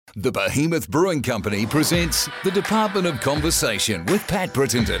The Behemoth Brewing Company presents the Department of Conversation with Pat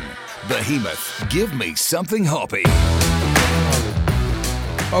Brittenden. Behemoth, give me something hoppy.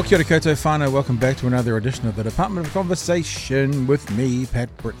 Oh, kia ora koutou whānau. Welcome back to another edition of the Department of Conversation with me, Pat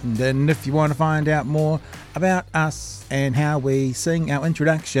Brittenden. If you want to find out more about us and how we sing our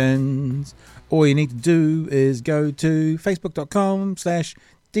introductions, all you need to do is go to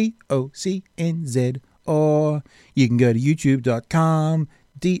facebook.com/DOCNZ, or you can go to youtube.com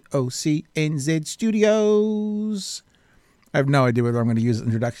DOCNZ Studios. I have no idea whether I'm going to use the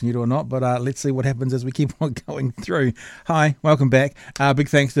introduction yet or not, but let's see what happens as we keep on going through. Hi, welcome back. Big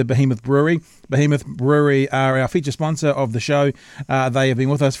thanks to Behemoth Brewery. Behemoth Brewery are our feature sponsor of the show. They have been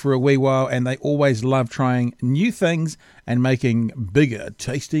with us for a wee while, and they always love trying new things and making bigger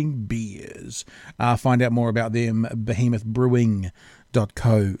tasting beers. Find out more about them,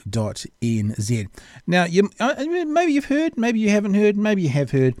 behemothbrewing.co.nz. Now, maybe you've heard, maybe you haven't heard, maybe you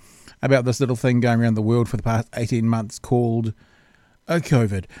have heard about this little thing going around the world for the past 18 months called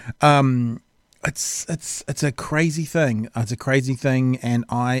COVID. It's a crazy thing. It's a crazy thing, and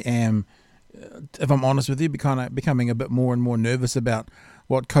I am, if I'm honest with you, becoming a bit more and more nervous about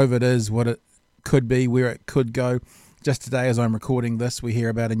what COVID is, what it could be, where it could go. Just today, as I'm recording this, we hear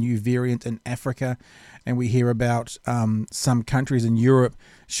about a new variant in Africa, and we hear about some countries in Europe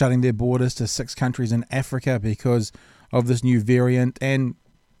shutting their borders to 6 countries in Africa because of this new variant. And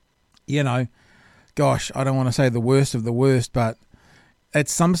you know, gosh, I don't want to say the worst of the worst, but at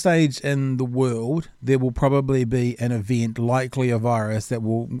some stage in the world, there will probably be an event, likely a virus, that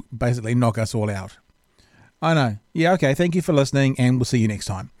will basically knock us all out. I know. Yeah, okay, thank you for listening, and we'll see you next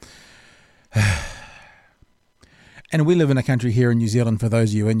time. And we live in a country here in New Zealand, for those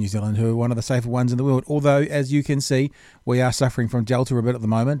of you in New Zealand, who are one of the safer ones in the world. Although, as you can see, we are suffering from Delta a bit at the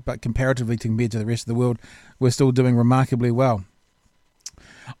moment, but comparatively compared to the rest of the world, we're still doing remarkably well.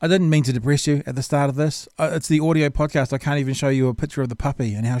 I didn't mean to depress you at the start of this. It's the audio podcast. I can't even show you a picture of the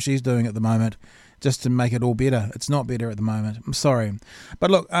puppy and how she's doing at the moment, just to make it all better. It's not better at the moment. I'm sorry. But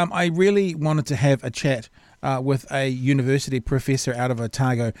look, I really wanted to have a chat with a university professor out of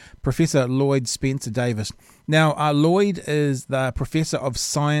Otago, Professor Lloyd Spencer Davis. Now, Lloyd is the Professor of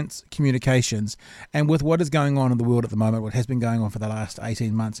Science Communications, and with what is going on in the world at the moment, what has been going on for the last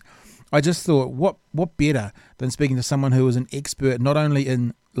 18 months, I just thought, what better than speaking to someone who is an expert not only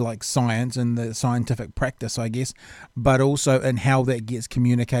in like science and the scientific practice, I guess, but also in how that gets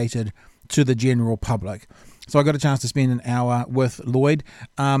communicated to the general public. So I got a chance to spend an hour with Lloyd.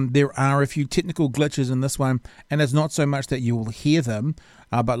 There are a few technical glitches in this one, and it's not so much that you will hear them,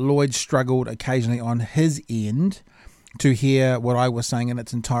 but Lloyd struggled occasionally on his end to hear what I was saying in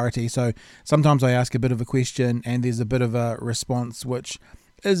its entirety. So sometimes I ask a bit of a question and there's a bit of a response which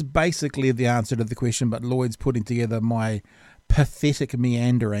is basically the answer to the question, but Lloyd's putting together my pathetic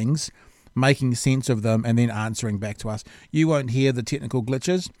meanderings, making sense of them, and then answering back to us. You won't hear the technical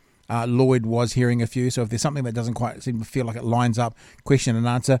glitches. Lloyd was hearing a few, so if there's something that doesn't quite seem to feel like it lines up, question and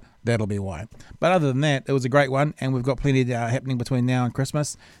answer, that'll be why. But other than that, it was a great one, and we've got plenty happening between now and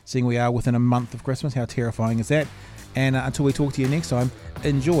Christmas, seeing we are within a month of Christmas. How terrifying is that? And until we talk to you next time,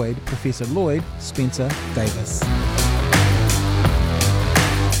 enjoyed Professor Lloyd Spencer Davis.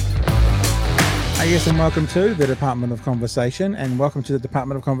 Yes, and welcome to the Department of Conversation, and welcome to the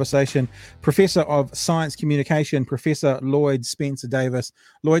Department of Conversation, Professor of Science Communication, Professor Lloyd Spencer Davis.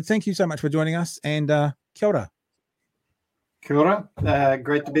 Lloyd, thank you so much for joining us, and kia ora. Kia ora.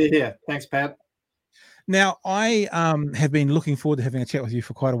 Great to be here. Thanks, Pat. Now, I have been looking forward to having a chat with you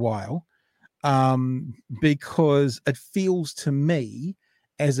for quite a while, because it feels to me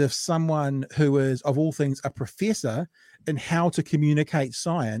as if someone who is, of all things, a professor in how to communicate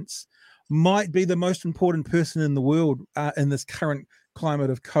science might be the most important person in the world in this current climate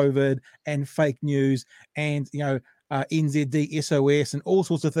of COVID and fake news and, NZD, SOS and all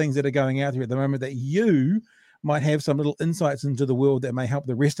sorts of things that are going out there at the moment, that you might have some little insights into the world that may help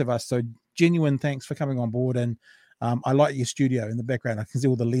the rest of us. So genuine thanks for coming on board. And I like your studio in the background. I can see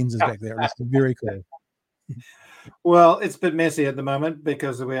all the lenses back there. It's very cool. Well, it's a bit messy at the moment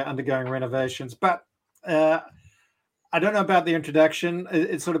because we're undergoing renovations, but I don't know about the introduction.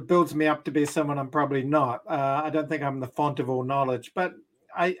 It sort of builds me up to be someone I'm probably not. I don't think I'm the font of all knowledge, but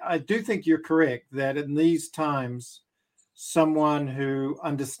I do think you're correct that in these times, someone who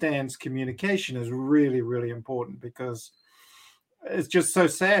understands communication is really, really important, because it's just so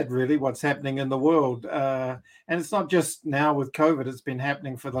sad, really, what's happening in the world. And it's not just now with COVID. It's been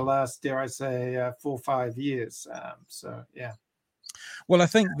happening for the last, dare I say, 4 or 5 years. So, yeah. Well, I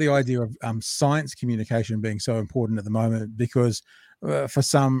think the idea of science communication being so important at the moment, because for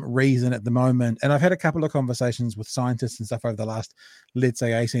some reason at the moment. And I've had a couple of conversations with scientists and stuff over the last, let's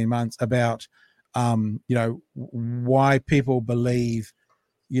say, 18 months about, why people believe,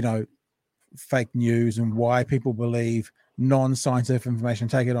 fake news and why people believe non-scientific information,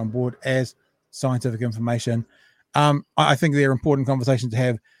 take it on board as scientific information. I think they're important conversations to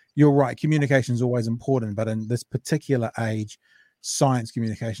have. You're right. Communication is always important, but in this particular age, science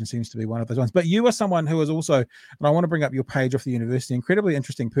communication seems to be one of those ones. But you are someone who is also, and I want to bring up your page off the university, incredibly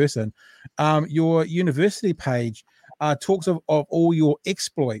interesting person. Your university page talks of all your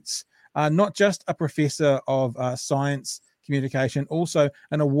exploits, not just a professor of science communication, also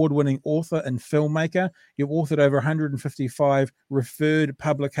an award-winning author and filmmaker. You've authored over 155 referred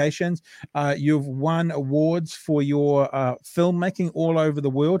publications. You've won awards for your filmmaking all over the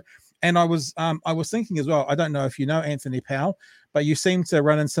world. And I was thinking as well, I don't know if you know Anthony Powell, but you seem to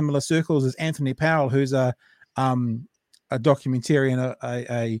run in similar circles as Anthony Powell, who's a documentarian,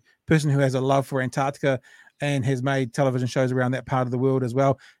 a person who has a love for Antarctica and has made television shows around that part of the world as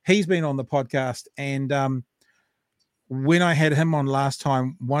well. He's been on the podcast, and when I had him on last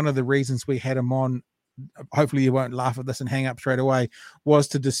time, one of the reasons we had him on, hopefully you won't laugh at this and hang up straight away, was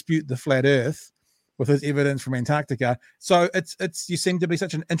to dispute the flat earth with his evidence from Antarctica. So you seem to be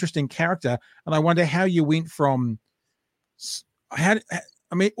such an interesting character, and I wonder how you went from a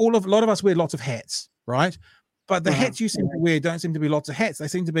lot of us wear lots of hats, right? But the hats you seem to wear don't seem to be lots of hats. They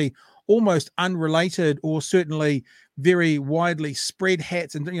seem to be almost unrelated, or certainly very widely spread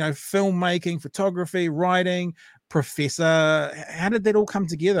hats. And filmmaking, photography, writing, professor. How did that all come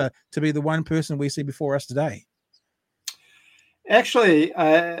together to be the one person we see before us today? Actually,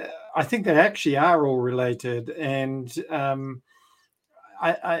 I think they actually are all related, and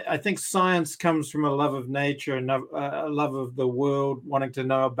I think science comes from a love of nature and a love of the world, wanting to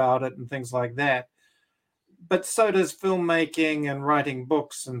know about it and things like that. But so does filmmaking and writing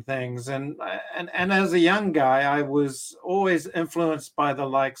books and things. And as a young guy, I was always influenced by the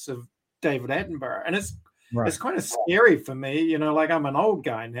likes of David Attenborough. And it's kind of scary for me, like I'm an old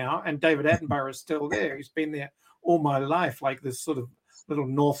guy now, and David Attenborough is still there. He's been there all my life, like this sort of little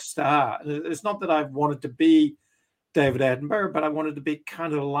North Star. It's not that I wanted to be David Attenborough, but I wanted to be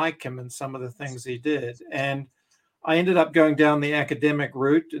kind of like him in some of the things he did. And I ended up going down the academic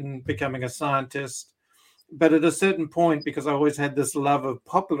route and becoming a scientist. But at a certain point, because I always had this love of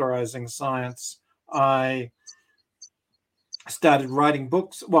popularizing science, I started writing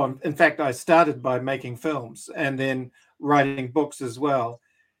books. Well, in fact, I started by making films and then writing books as well.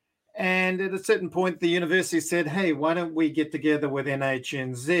 And at a certain point, the university said, hey, why don't we get together with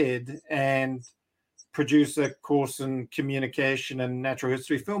NHNZ and produce a course in communication and natural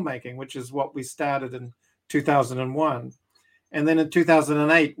history filmmaking, which is what we started in 2001. And then in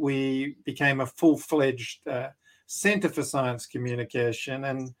 2008, we became a full-fledged Center for Science Communication.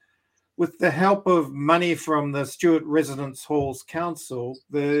 And with the help of money from the Stuart Residence Halls Council,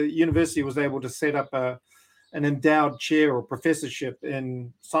 the university was able to set up an endowed chair or professorship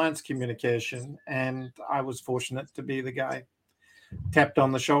in science communication. And I was fortunate to be the guy tapped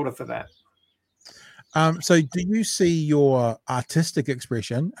on the shoulder for that. So do you see your artistic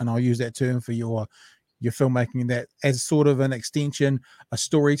expression, and I'll use that term for your filmmaking, that as sort of an extension, a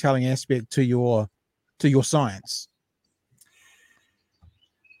storytelling aspect to your science?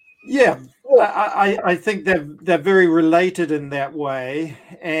 Yeah, I think they're very related in that way.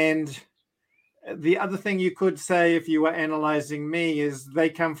 And the other thing you could say, if you were analyzing me, is they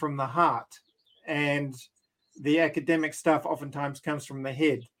come from the heart, and the academic stuff oftentimes comes from the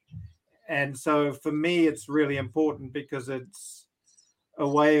head. And so for me, it's really important because it's a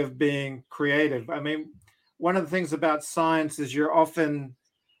way of being creative. I mean, one of the things about science is you're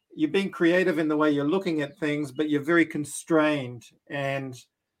being creative in the way you're looking at things, but you're very constrained. And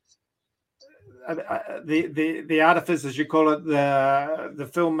the artifice, as you call it, the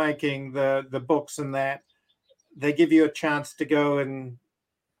filmmaking, the books and that, they give you a chance to go and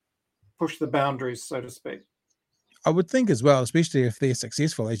push the boundaries, so to speak. I would think as well, especially if they're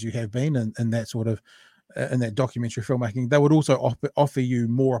successful, as you have been in that sort of in that documentary filmmaking, they would also offer you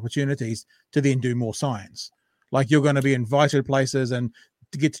more opportunities to then do more science. Like you're going to be invited places and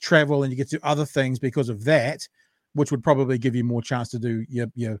to get to travel, and you get to do other things because of that, which would probably give you more chance to do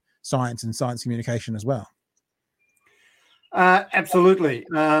your science and science communication as well. Absolutely.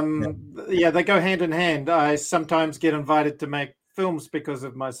 Yeah, they go hand in hand. I sometimes get invited to make films because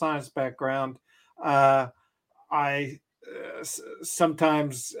of my science background. I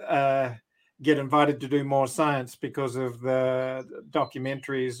sometimes get invited to do more science because of the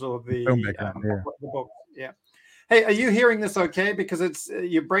documentaries or the book. Yeah. Hey, are you hearing this okay? Because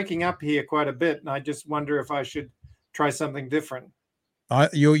you're breaking up here quite a bit, and I just wonder if I should try something different.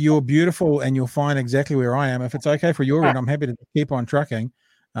 You're beautiful, and you'll find exactly where I am. If it's okay for your end, I'm happy to keep on trucking.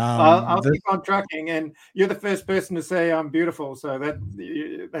 I'll keep on trucking, and you're the first person to say I'm beautiful, so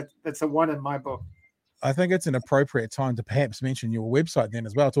that's a one in my book. I think it's an appropriate time to perhaps mention your website then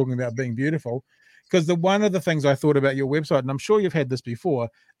as well, talking about being beautiful, because one of the things I thought about your website, and I'm sure you've had this before,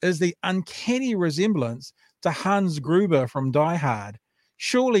 is the uncanny resemblance to Hans Gruber from Die Hard.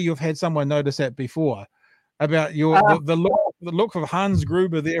 Surely you've had someone notice that before, about the look of Hans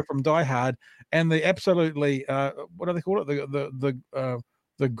Gruber there from Die Hard, and the absolutely what do they call it,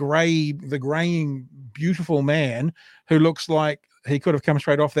 the graying beautiful man who looks like he could have come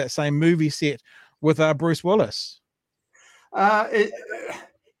straight off that same movie set with Bruce Willis. I've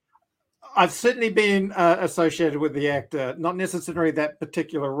certainly been associated with the actor, not necessarily that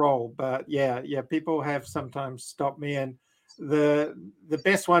particular role, but yeah, people have sometimes stopped me, and the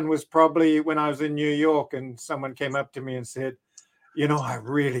best one was probably when I was in New York and someone came up to me and said, I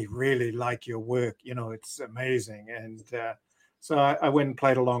really, really like your work. It's amazing. And so I went and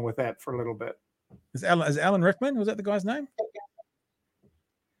played along with that for a little bit. Is Alan Rickman? Was that the guy's name?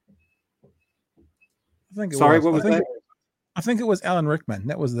 I think it Sorry, was. what was that? I think it was Alan Rickman.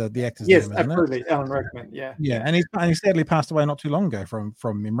 That was the actor's name. Yes, absolutely, Alan Rickman. Yeah, yeah, and he sadly passed away not too long ago from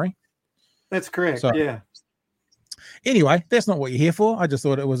memory. That's correct. So, yeah. Anyway, that's not what you're here for. I just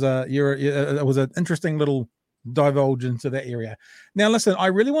thought it was it was an interesting little divulge into that area. Now, listen, I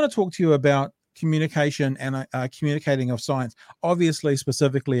really want to talk to you about communication and communicating of science, obviously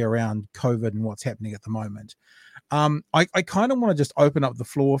specifically around COVID and what's happening at the moment. I kind of want to just open up the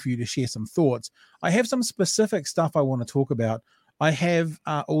floor for you to share some thoughts. I have some specific stuff I want to talk about. I have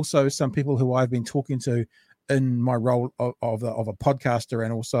also some people who I've been talking to in my role of a podcaster,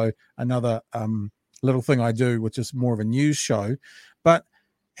 and also another little thing I do, which is more of a news show. But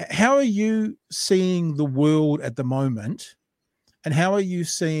how are you seeing the world at the moment? And how are you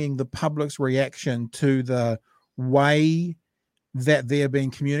seeing the public's reaction to the way that they're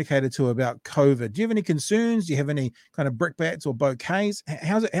being communicated to about COVID? Do you have any concerns? Do you have any kind of brickbats or bouquets?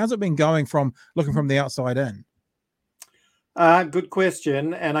 How's it been going from looking from the outside in? Good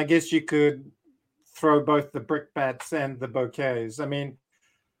question. And I guess you could throw both the brickbats and the bouquets. I mean,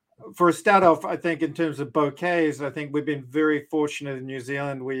 for a start off, I think in terms of bouquets, I think we've been very fortunate in New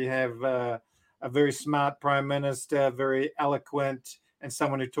Zealand. We have a very smart prime minister, very eloquent, and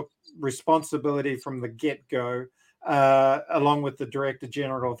someone who took responsibility from the get-go, along with the Director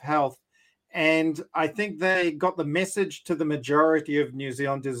General of Health. And I think they got the message to the majority of New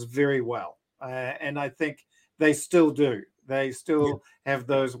Zealanders very well. And I think they still do. They still have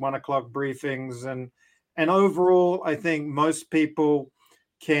those 1 o'clock briefings. And overall, I think most people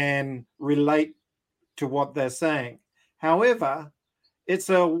can relate to what they're saying. However, it's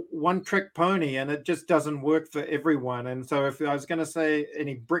a one-trick pony, and it just doesn't work for everyone. And so if I was going to say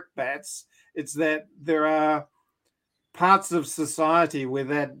any brickbats, it's that there are parts of society where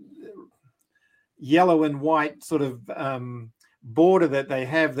that yellow and white sort of border that they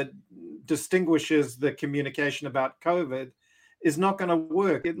have that distinguishes the communication about COVID is not going to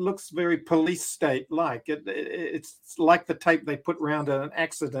work. It looks very police state-like. It's like the tape they put around an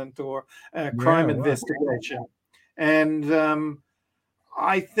accident or a crime investigation. And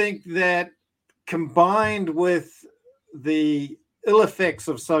I think that combined with the ill effects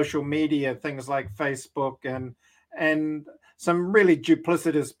of social media, things like Facebook and some really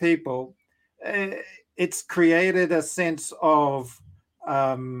duplicitous people, it's created a sense of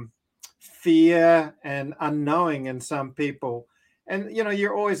fear and unknowing in some people. And,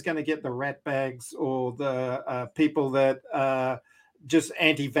 you're always going to get the rat bags or the people that just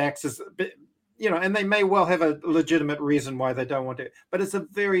anti-vaxxers, and they may well have a legitimate reason why they don't want to, but it's a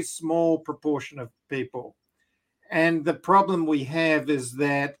very small proportion of people. And the problem we have is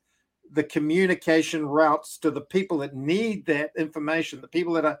that the communication routes to the people that need that information, the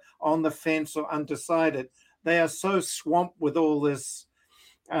people that are on the fence or undecided, they are so swamped with all this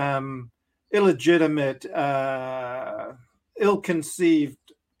illegitimate, ill-conceived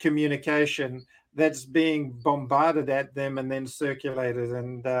communication that's being bombarded at them and then circulated.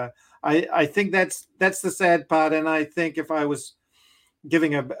 And I think that's the sad part. And I think if I was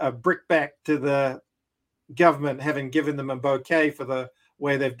giving a brickbat to the government, having given them a bouquet for the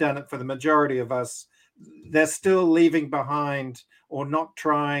way they've done it for the majority of us, they're still leaving behind or not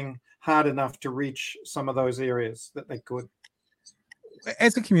trying hard enough to reach some of those areas that they could.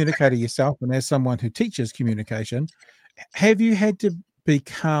 As a communicator yourself, and as someone who teaches communication, have you had to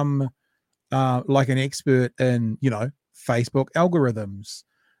become like an expert in, Facebook algorithms?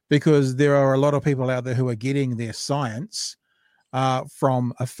 Because there are a lot of people out there who are getting their science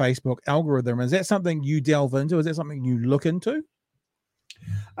from a Facebook algorithm. Is that something you delve into? Is that something you look into?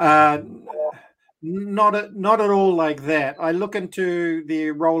 Uh, not at all like that. I look into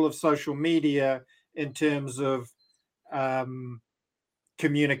the role of social media in terms of um,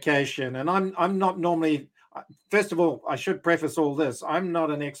 communication, and I'm not normally. First of all, I should preface all this. I'm not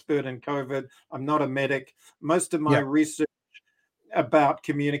an expert in COVID. I'm not a medic. Most of my Yeah. research about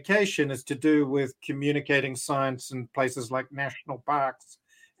communication is to do with communicating science in places like national parks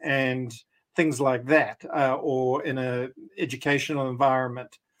and things like that, or in an educational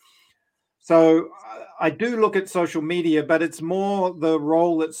environment. So I do look at social media, but it's more the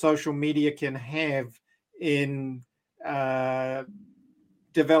role that social media can have in uh,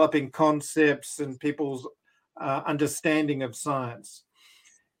 developing concepts and people's understanding of science.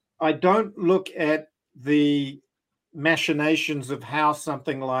 I don't look at the machinations of how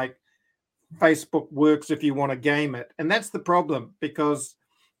something like Facebook works if you want to game it. And that's the problem, because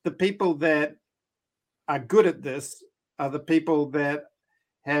the people that are good at this are the people that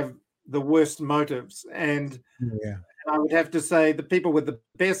have the worst motives. And Yeah. I would have to say the people with the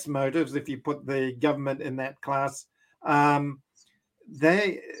best motives, if you put the government in that class, um,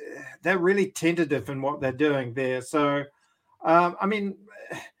 they're really tentative in what they're doing there. So, I mean,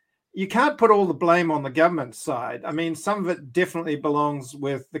 you can't put all the blame on the government side. I mean, some of it definitely belongs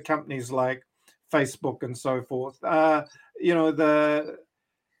with the companies like Facebook and so forth. You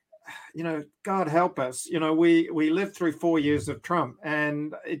know, God help us. We lived through 4 years of Trump,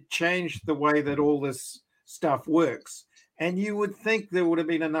 and it changed the way that all this stuff works. And you would think there would have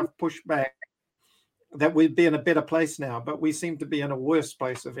been enough pushback that we'd be in a better place now, but we seem to be in a worse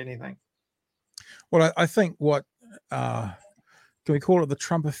place, if anything. Well, I think what can we call it the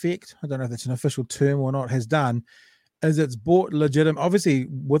Trump effect? I don't know if that's an official term or not. Has done is it's brought obviously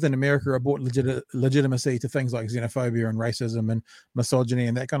within America, it brought legitimacy to things like xenophobia and racism and misogyny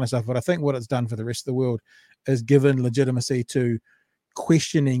and that kind of stuff. But I think what it's done for the rest of the world is given legitimacy to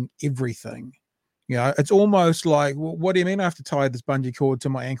questioning everything. It's almost like, well, what do you mean I have to tie this bungee cord to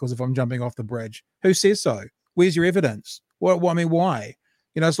my ankles if I'm jumping off the bridge? Who says so? Where's your evidence? I mean, why?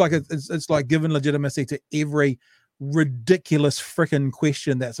 It's like it's like given legitimacy to every ridiculous freaking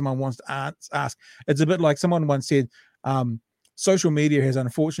question that someone wants to ask. It's a bit like someone once said, social media has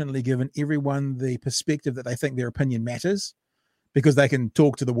unfortunately given everyone the perspective that they think their opinion matters because they can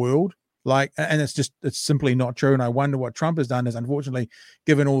talk to the world. And it's simply not true. And I wonder what Trump has done is unfortunately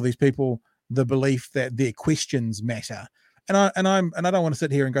given all these people the belief that their questions matter. And I don't want to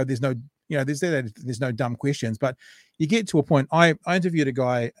sit here and go, there's no dumb questions, but you get to a point. I interviewed a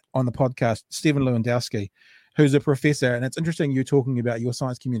guy on the podcast, Stephen Lewandowski, who's a professor, and it's interesting you talking about your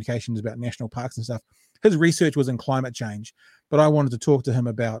science communications about national parks and stuff. His research was in climate change, but I wanted to talk to him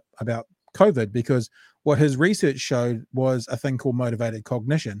about COVID because what his research showed was a thing called motivated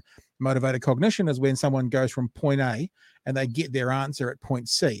cognition. Motivated cognition is when someone goes from point A and they get their answer at point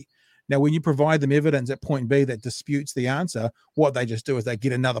C. Now, when you provide them evidence at point B that disputes the answer, what they just do is they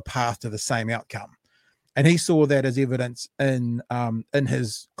get another path to the same outcome. And he saw that as evidence in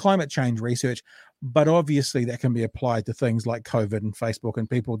his climate change research, but obviously that can be applied to things like COVID and Facebook and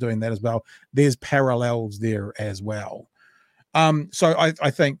people doing that as well. There's parallels there as well. So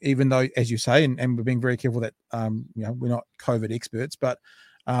I think even though, as you say, and we're being very careful that we're not COVID experts, but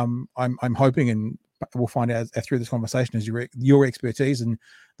I'm hoping, and we'll find out through this conversation, as your expertise and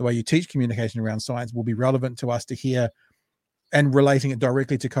the way you teach communication around science will be relevant to us to hear and relating it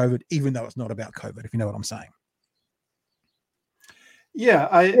directly to COVID, even though it's not about COVID, if you know what I'm saying. Yeah,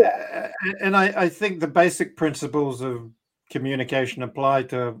 I think the basic principles of communication apply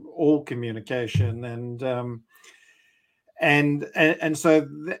to all communication, and so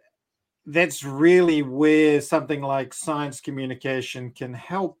that's really where something like science communication can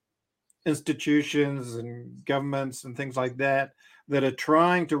help institutions and governments and things like that are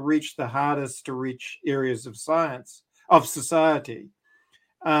trying to reach the hardest to reach areas of society,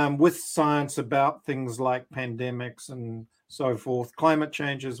 with science about things like pandemics and so forth, climate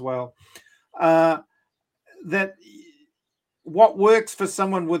change as well. That what works for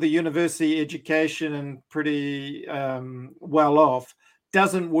someone with a university education and pretty well off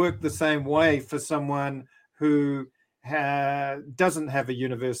doesn't work the same way for someone who doesn't have a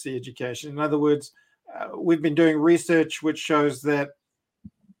university education. In other words, we've been doing research which shows that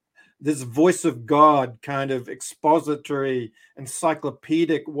this voice of God kind of expository,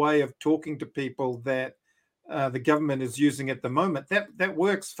 encyclopedic way of talking to people that the government is using at the moment, that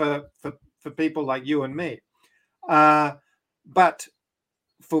works for people like you and me. But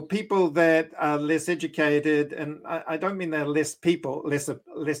for people that are less educated, and I don't mean they're lesser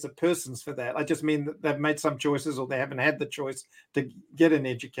persons for that. I just mean that they've made some choices or they haven't had the choice to get an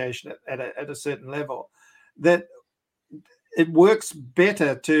education at a certain level. That it works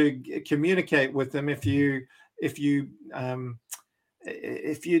better to communicate with them if you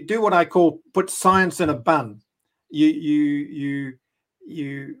do what I call put science in a bun. You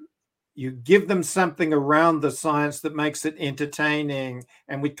give them something around the science that makes it entertaining,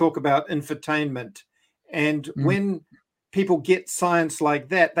 and we talk about infotainment. And when people get science like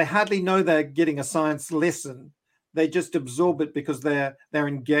that, they hardly know they're getting a science lesson. They just absorb it because they're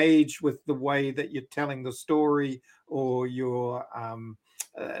engaged with the way that you're telling the story, or your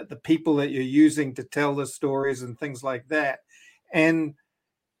the people that you're using to tell the stories and things like that. And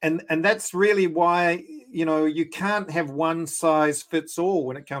that's really why, you can't have one size fits all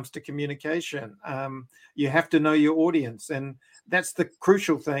when it comes to communication. You have to know your audience, and that's the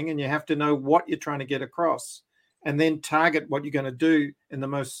crucial thing. And you have to know what you're trying to get across, and then target what you're going to do in the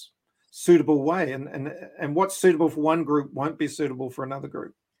most suitable way. And what's suitable for one group won't be suitable for another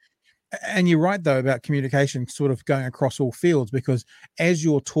group. And you're right, though, about communication sort of going across all fields, because as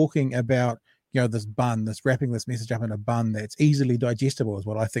you're talking about, this bun, this wrapping this message up in a bun that's easily digestible is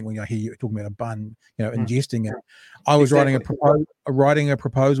what I think when I hear you talking about a bun, ingesting it. I was writing a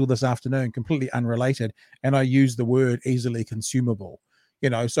proposal this afternoon, completely unrelated, and I used the word easily consumable.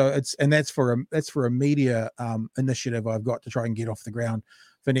 So that's for a media initiative I've got to try and get off the ground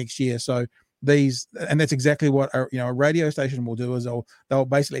for next year. So that's exactly what a radio station will do, is they'll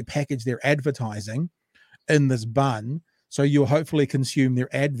basically package their advertising in this bun, so you'll hopefully consume their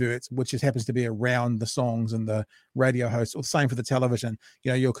adverts, which just happens to be around the songs and the radio hosts, or the same for the television.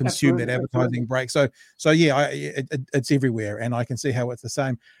 You'll consume that advertising break. So yeah, it's everywhere, and I can see how it's the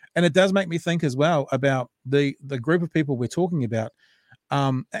same. And it does make me think as well about the group of people we're talking about.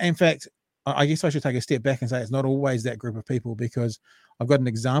 In fact, I guess I should take a step back and say it's not always that group of people, because I've got an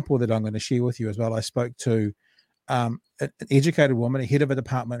example that I'm going to share with you as well. I spoke to an educated woman, a head of a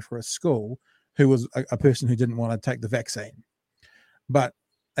department for a school, who was a person who didn't want to take the vaccine.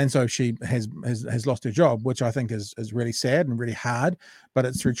 And so she has lost her job, which I think is really sad and really hard, but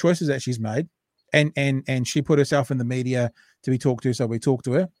it's through choices that she's made. And she put herself in the media to be talked to, so we talked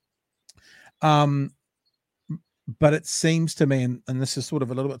to her. But it seems to me, and this is sort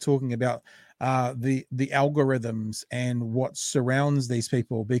of a little bit talking about the algorithms and what surrounds these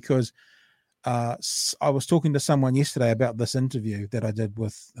people, because I was talking to someone yesterday about this interview that I did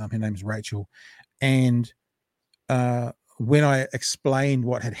with, her name's Rachel, and when I explained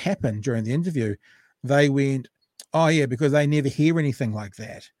what had happened during the interview, they went, "Oh yeah," because they never hear anything like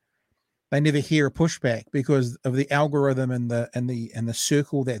that. They never hear a pushback because of the algorithm and the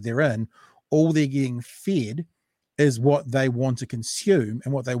circle that they're in. All they're getting fed is what they want to consume,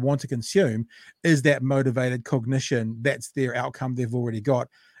 and what they want to consume is that motivated cognition. That's their outcome they've already got.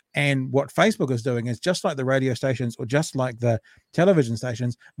 And what Facebook is doing is, just like the radio stations or just like the television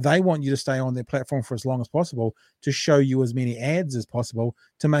stations, they want you to stay on their platform for as long as possible, to show you as many ads as possible,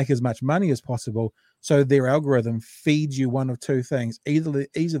 to make as much money as possible. So their algorithm feeds you one of two things: either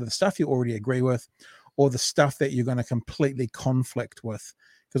the stuff you already agree with, or the stuff that you're going to completely conflict with.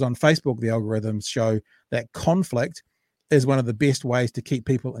 Because on Facebook, the algorithms show that conflict is one of the best ways to keep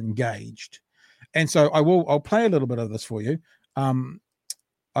people engaged. And so I'll play a little bit of this for you.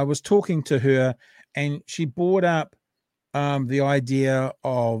 I was talking to her, and she brought up the idea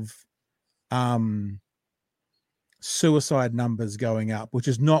of suicide numbers going up, which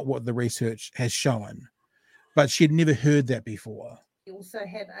is not what the research has shown, but she'd never heard that before. We also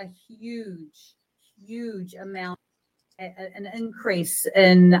have a huge amount, an increase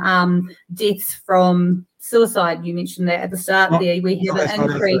in deaths from suicide. You mentioned that at the start there. We have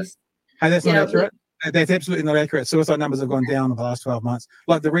an increase. That's not accurate. That's absolutely not accurate. Suicide numbers have gone down in the last 12 months.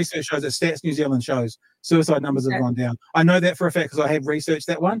 Like the research shows, that Stats New Zealand shows, suicide numbers have gone down. I know that for a fact because I have researched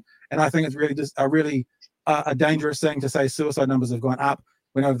that one, and I think it's really just a dangerous thing to say suicide numbers have gone up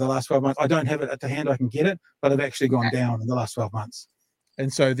when over the last 12 months. I don't have it at the hand, I can get it, but they've actually gone down in the last 12 months.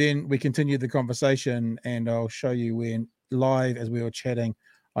 And so then we continued the conversation, and I'll show you when live as we were chatting,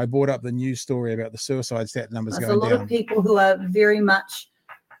 I brought up the news story about the suicide stat numbers going down. There's a lot of people who are very much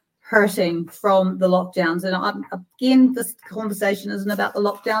hurting from the lockdowns. And again, this conversation isn't about the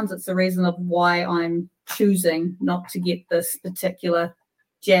lockdowns. It's the reason of why I'm choosing not to get this particular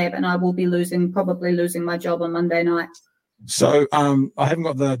jab, and I will be probably losing my job on Monday night. So I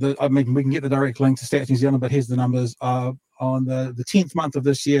haven't got I mean, we can get the direct link to Stats New Zealand, but here's the numbers. On the 10th month of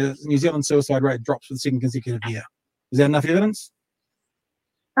this year, New Zealand suicide rate drops for the second consecutive year. Is that enough evidence?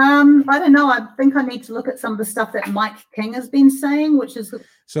 I don't know. I think I need to look at some of the stuff that Mike King has been saying, which is.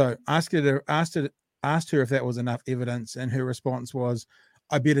 So asked her if that was enough evidence, and her response was,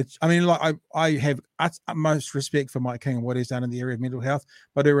 I have utmost respect for Mike King and what he's done in the area of mental health,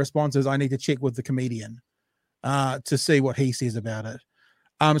 but her response is, I need to check with the comedian. to see what he says about it.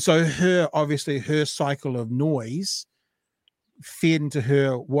 So her cycle of noise fed into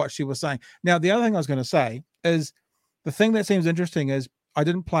her what she was saying. Now, the other thing I was going to say is the thing that seems interesting is I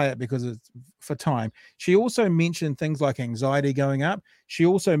didn't play it because it's for time. She also mentioned things like anxiety going up. She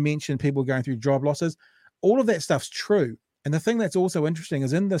also mentioned people going through job losses. All of that stuff's true. And the thing that's also interesting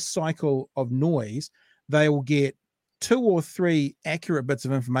is in the cycle of noise, they will get 2 or 3 accurate bits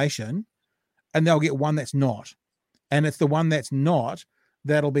of information and they'll get one that's not. And it's the one that's not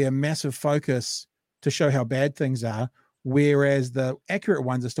that'll be a massive focus to show how bad things are, whereas the accurate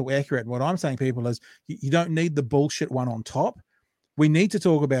ones are still accurate. And what I'm saying, people, is you don't need the bullshit one on top. We need to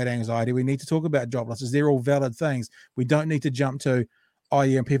talk about anxiety. We need to talk about job losses. They're all valid things. We don't need to jump to, oh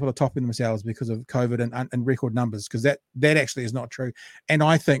yeah, people are topping themselves because of COVID and record numbers, because that actually is not true. And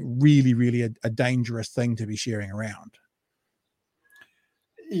I think really, really a dangerous thing to be sharing around.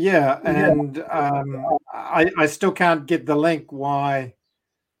 Yeah, and I still can't get the link why,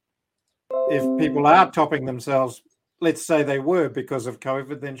 if people are topping themselves, let's say they were because of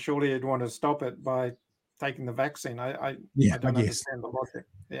COVID, then surely you'd want to stop it by taking the vaccine. I don't understand the logic.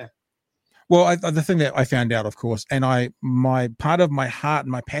 Yeah. Well, the thing that I found out, of course, and my part of my heart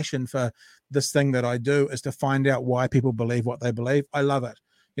and my passion for this thing that I do is to find out why people believe what they believe. I love it.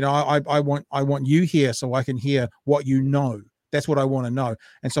 You know, I want you here so I can hear what you know. That's what I want to know.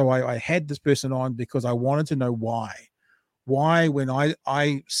 And so I had this person on because I wanted to know why. Why, when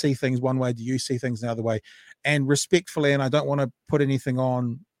I see things one way, do you see things another way? And respectfully, and I don't want to put anything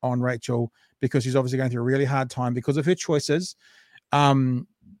on Rachel because she's obviously going through a really hard time because of her choices.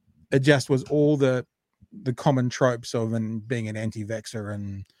 It just was all the common tropes of being an anti-vaxxer.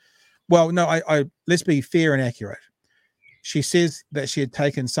 And well, no, I let's be fair and accurate. She says that she had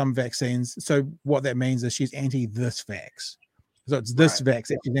taken some vaccines. So what that means is she's anti this vax. So it's this vax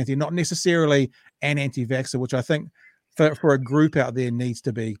that she's anti, not necessarily an anti-vaxxer, which I think for a group out there needs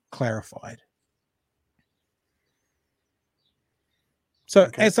to be clarified. So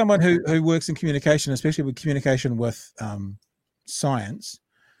as someone who works in communication, especially with communication with science,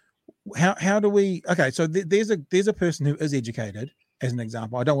 how do we, so there's a person who is educated, as an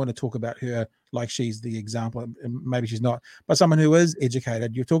example. I don't want to talk about her like she's the example, maybe she's not, but someone who is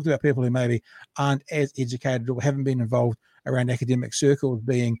educated. You've talked about people who maybe aren't as educated or haven't been involved around academic circles,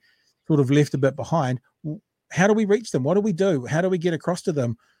 being sort of left a bit behind. How do we reach them? What do we do? How do we get across to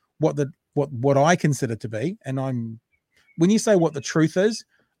them what I consider to be, and when you say what the truth is,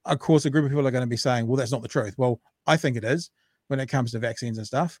 of course, a group of people are going to be saying, well, that's not the truth. Well, I think it is when it comes to vaccines and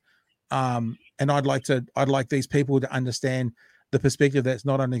stuff. And I'd like these people to understand the perspective that's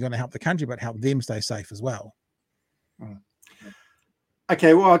not only going to help the country, but help them stay safe as well.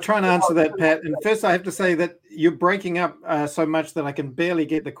 Okay, well, I'll try and answer that, Pat. And first, I have to say that you're breaking up so much that I can barely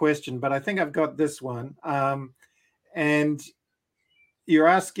get the question, but I think I've got this one. And you're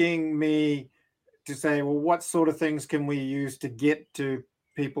asking me to say, well, what sort of things can we use to get to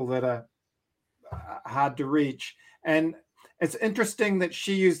people that are hard to reach? And it's interesting that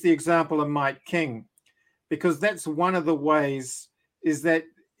she used the example of Mike King, because that's one of the ways is that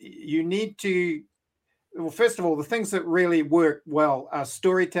you need to, well, first of all, the things that really work well are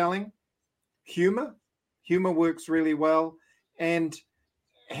storytelling, humor. Humor works really well, and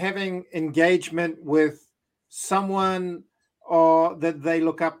having engagement with someone that they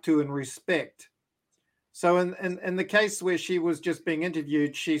look up to and respect. So in the case where she was just being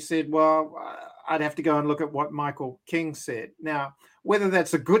interviewed, she said, well, I'd have to go and look at what Michael King said. Now, whether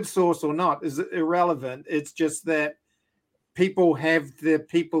that's a good source or not is irrelevant. It's just that people have the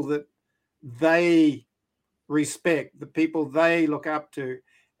people that they respect, the people they look up to.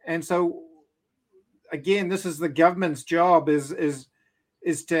 And so, again, this is the government's job is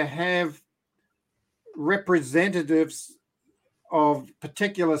to have representatives of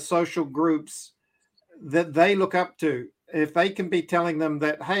particular social groups that they look up to. If they can be telling them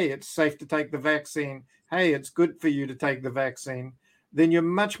that, hey, it's safe to take the vaccine, hey, it's good for you to take the vaccine, then you're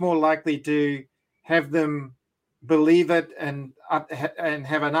much more likely to have them believe it and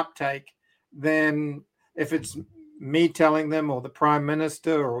have an uptake than if it's me telling them or the Prime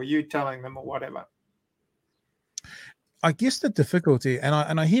Minister or you telling them or whatever. I guess the difficulty, and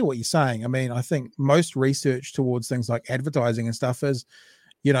I hear what you're saying. I mean, I think most research towards things like advertising and stuff is,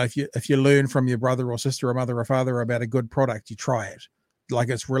 you know, if you learn from your brother or sister or mother or father about a good product, you try it. Like,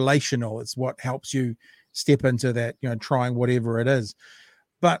 it's relational. It's what helps you step into that, you know, trying whatever it is.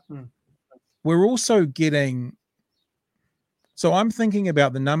 But we're also getting, so I'm thinking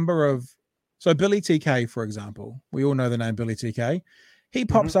about the number of, so Billy TK, for example, we all know the name Billy TK. He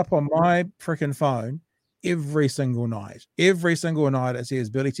pops up on my freaking phone every single night. Every single night it says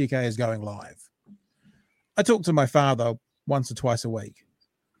Billy TK is going live. I talk to my father once or twice a week.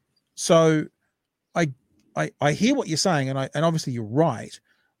 So I hear what you're saying, and obviously you're right.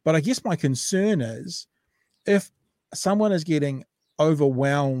 But I guess my concern is if someone is getting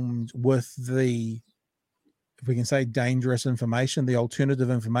overwhelmed with the, if we can say, dangerous information, the alternative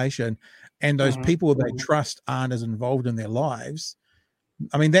information, and those people they trust aren't as involved in their lives.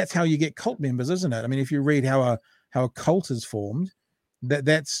 I mean, that's how you get cult members, isn't it? I mean, if you read how a cult is formed,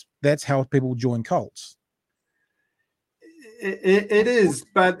 that's how people join cults. It is,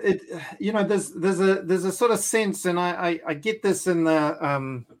 but there's a sort of sense, and I get this in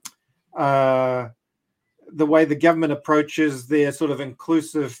the way the government approaches their sort of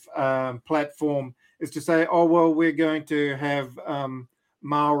inclusive platform is to say, oh well, we're going to have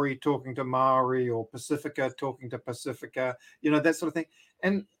Maori talking to Maori or Pacifica talking to Pacifica, that sort of thing,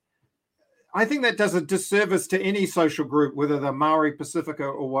 and I think that does a disservice to any social group, whether they're Maori, Pacifica,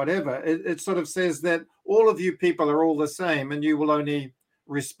 or whatever. It sort of says that all of you people are all the same and you will only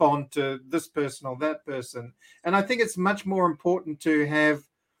respond to this person or that person. And I think it's much more important to have,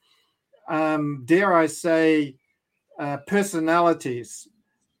 dare I say, personalities.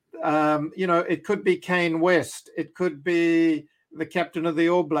 It could be Kane West. It could be the captain of the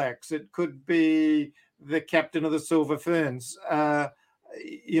All Blacks. It could be the captain of the Silver Ferns.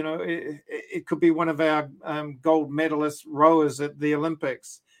 It could be one of our gold medalist rowers at the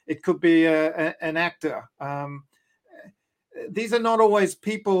Olympics. It could be an actor. These are not always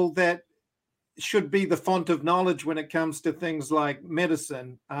people that should be the font of knowledge when it comes to things like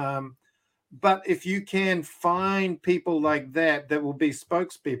medicine. But if you can find people like that will be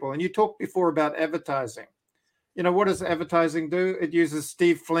spokespeople, and you talked before about advertising. What does advertising do? It uses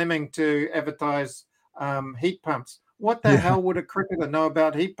Steve Fleming to advertise heat pumps. What the hell would a cricketer know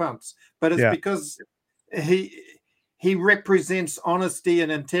about heat pumps? But it's because he represents honesty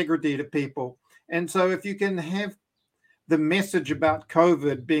and integrity to people. And so if you can have the message about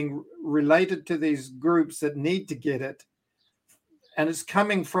COVID being related to these groups that need to get it, and it's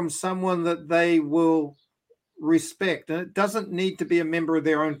coming from someone that they will respect, and it doesn't need to be a member of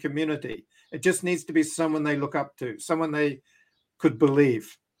their own community. It just needs to be someone they look up to, someone they could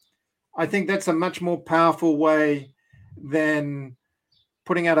believe. I think that's a much more powerful way than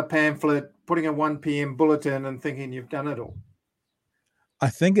putting out a pamphlet, putting a 1 p.m. bulletin and thinking you've done it all. I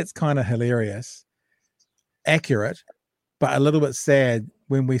think it's kind of hilarious, accurate, but a little bit sad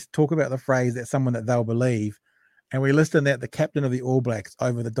when we talk about the phrase that someone that they'll believe, and we list in that the captain of the All Blacks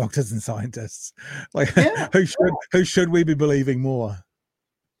over the doctors and scientists. Like, who should we be believing more?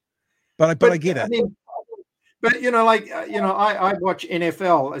 But I get it. I mean, I watch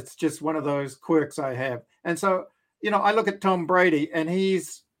NFL. It's just one of those quirks I have. And so, I look at Tom Brady, and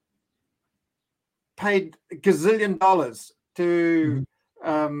he's paid gazillion dollars to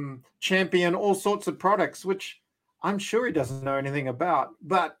champion all sorts of products, which I'm sure he doesn't know anything about.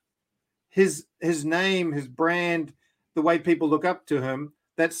 But his name, his brand, the way people look up to him,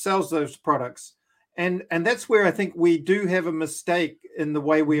 that sells those products. And that's where I think we do have a mistake in the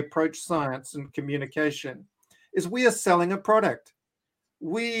way we approach science and communication, is we are selling a product.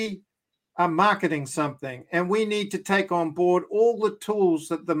 We are marketing something, and we need to take on board all the tools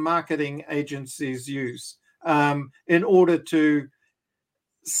that the marketing agencies use in order to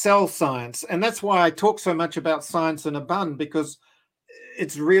sell science. And that's why I talk so much about science in a bun, because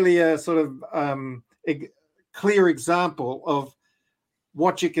it's really a sort of clear example of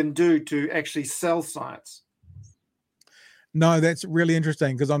what you can do to actually sell science. No, that's really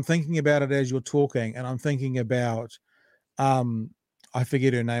interesting, because I'm thinking about it as you're talking, and I'm thinking about I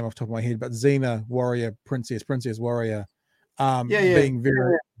forget her name off the top of my head, but Xena Warrior, Princess Warrior,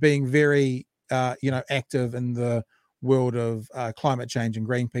 being very active in the world of climate change and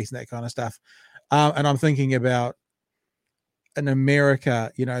Greenpeace and that kind of stuff. And I'm thinking about in America,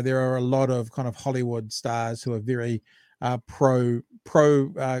 there are a lot of kind of Hollywood stars who are very pro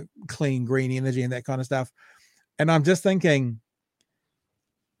clean green energy and that kind of stuff. And I'm just thinking,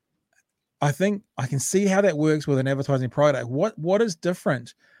 I think I can see how that works with an advertising product. What is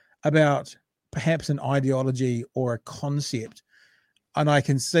different about perhaps an ideology or a concept? And I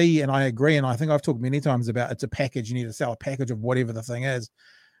can see, and I agree, and I think I've talked many times about it's a package. You need to sell a package of whatever the thing is,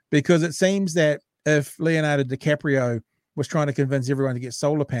 because it seems that if Leonardo DiCaprio was trying to convince everyone to get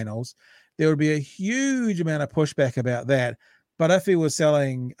solar panels, there would be a huge amount of pushback about that. But if he was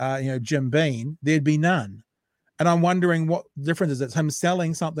selling, Jim Beam, there'd be none. And I'm wondering what difference is. It's him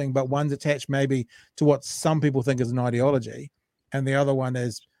selling something, but one's attached maybe to what some people think is an ideology, and the other one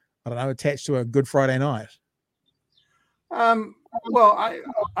is, I don't know, attached to a Good Friday night. Well,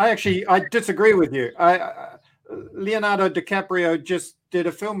 I disagree with you. Leonardo DiCaprio just did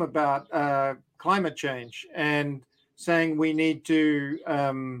a film about climate change and saying we need to,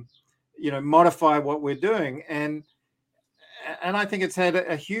 modify what we're doing. And I think it's had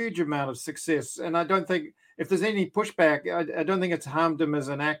a huge amount of success. And I don't think, if there's any pushback, I don't think it's harmed him as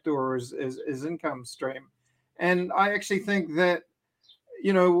an actor or as income stream. And I actually think that,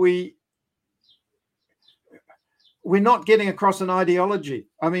 we're not getting across an ideology.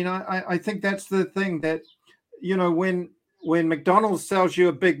 I mean, I think that's the thing that, when McDonald's sells you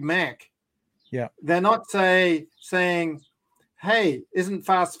a Big Mac, they're not saying, hey, isn't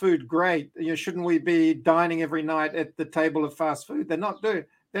fast food great? Shouldn't we be dining every night at the table of fast food? They're not doing.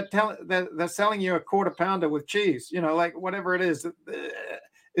 They're selling you a quarter pounder with cheese. Like whatever it is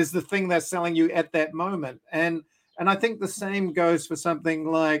the thing they're selling you at that moment. And I think the same goes for something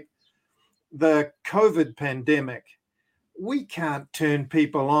like the COVID pandemic. We can't turn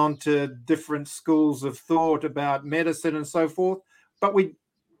people on to different schools of thought about medicine and so forth, but we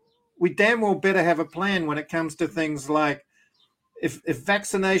damn well better have a plan when it comes to things like if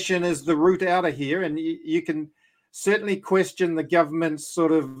vaccination is the route out of here. And you can certainly question the government's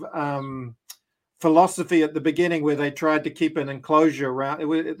sort of philosophy at the beginning, where they tried to keep an enclosure around.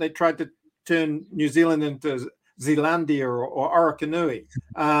 They tried to turn New Zealand into Zealandia or Orokonui.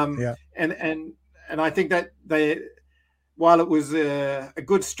 And I think that while it was a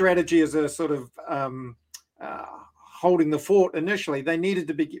good strategy as a sort of holding the fort initially, they needed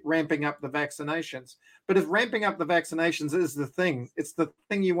to be ramping up the vaccinations. But if ramping up the vaccinations is the thing, it's the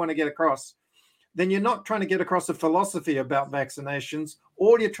thing you want to get across, then you're not trying to get across a philosophy about vaccinations.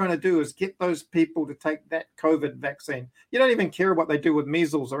 All you're trying to do is get those people to take that COVID vaccine. You don't even care what they do with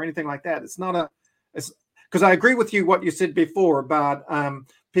measles or anything like that. It's not because I agree with you what you said before about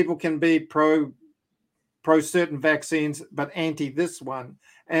people can be pro certain vaccines but anti this one,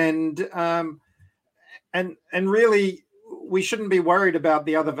 and really we shouldn't be worried about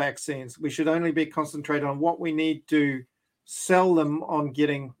the other vaccines. We should only be concentrated on what we need to sell them on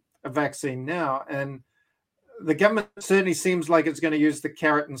getting a vaccine now. And the government certainly seems like it's going to use the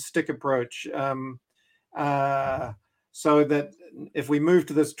carrot and stick approach, so that if we move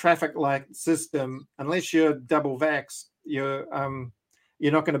to this traffic light system, unless you're double vax, you're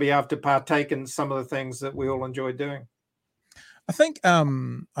not going to be able to partake in some of the things that we all enjoy doing. I think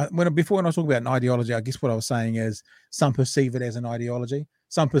when I was talking about an ideology, I guess what I was saying is some perceive it as an ideology.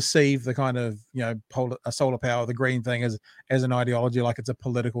 Some perceive the kind of solar power, the green thing as an ideology, like it's a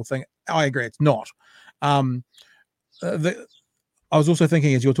political thing. I agree, it's not. I was also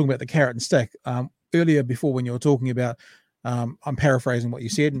thinking, as you were talking about the carrot and stick earlier, before when you were talking about, I'm paraphrasing what you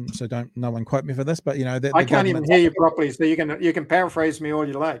said, and so no one quote me for this, but I can't even hear you properly, so you can paraphrase me all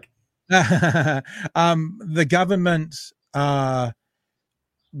you like. The government.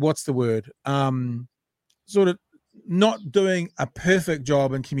 What's the word? Sort of not doing a perfect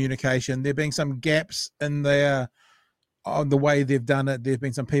job in communication. There being some gaps in the way they've done it. There've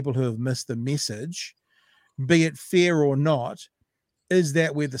been some people who have missed the message. Be it fair or not, is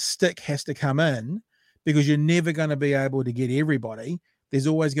that where the stick has to come in? Because you're never going to be able to get everybody. There's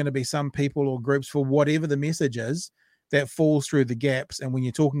always going to be some people or groups, for whatever the message is, that falls through the gaps. And when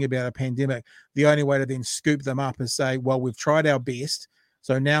you're talking about a pandemic, the only way to then scoop them up is say, well, we've tried our best.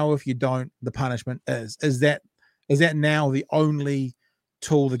 So now if you don't, the punishment is that now the only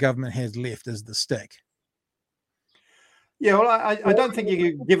tool the government has left is the stick? Yeah, well, I don't think you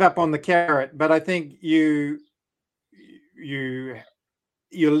can give up on the carrot, but I think you're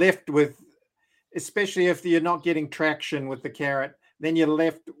left with, especially if you're not getting traction with the carrot, then you're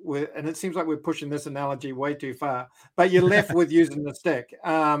left with, and it seems like we're pushing this analogy way too far, but you're left with using the stick.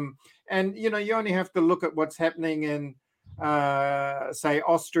 And, you only have to look at what's happening in, say,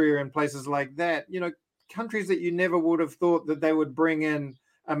 Austria and places like that, countries that you never would have thought that they would bring in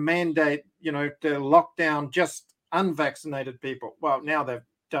a mandate, to lock down just unvaccinated people. Well, now they've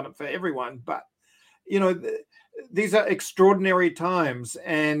done it for everyone, but, these are extraordinary times.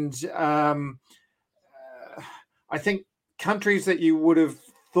 And I think countries that you would have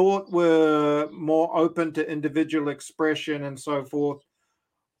thought were more open to individual expression and so forth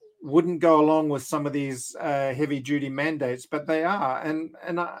wouldn't go along with some of these heavy duty mandates, but they are.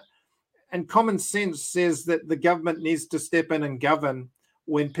 And common sense says that the government needs to step in and govern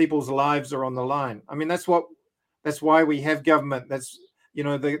when people's lives are on the line. I mean, that's why we have government. That's,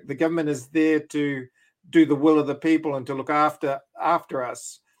 the government is there to do the will of the people and to look after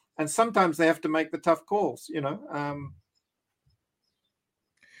us. And sometimes they have to make the tough calls,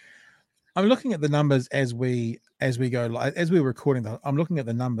 I'm looking at the numbers as we're recording them. I'm looking at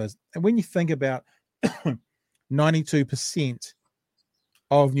the numbers, and when you think about 92%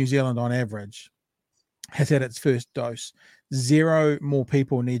 of New Zealand on average has had its first dose. 0 more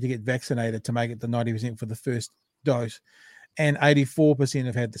people need to get vaccinated to make it to 90% for the first dose. And 84%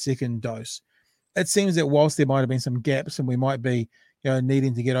 have had the second dose. It seems that whilst there might have been some gaps and we might be,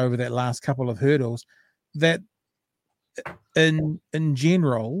 needing to get over that last couple of hurdles, that in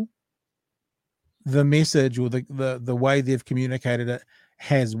general, the message or the way they've communicated it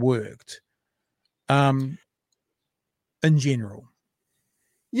has worked. In general.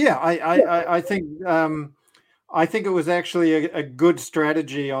 Yeah, I think it was actually a good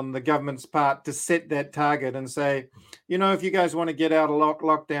strategy on the government's part to set that target and say, if you guys want to get out of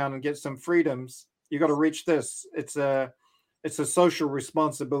lockdown and get some freedoms, you got to reach this. It's a social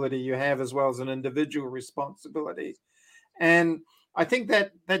responsibility you have as well as an individual responsibility, and I think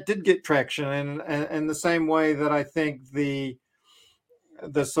that did get traction, and the same way that I think the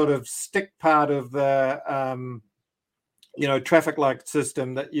sort of stick part of the traffic light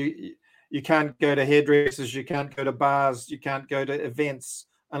system, that you can't go to hairdressers, you can't go to bars, you can't go to events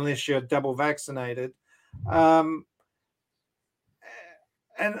unless you're double vaccinated.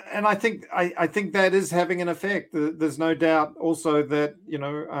 And I think that is having an effect. There's no doubt also that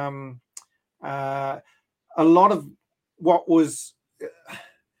a lot of what was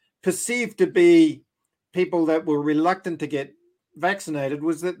perceived to be people that were reluctant to get vaccinated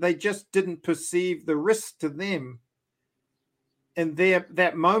was that they just didn't perceive the risk to them in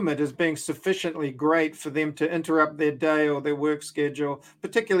that moment as being sufficiently great for them to interrupt their day or their work schedule,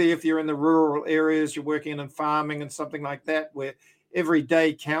 particularly if you're in the rural areas, you're working in farming and something like that, where every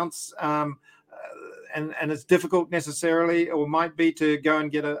day counts, and it's difficult necessarily, or might be, to go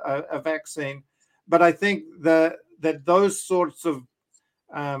and get a vaccine. But I think that those sorts of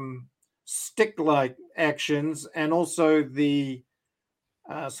stick-like actions, and also the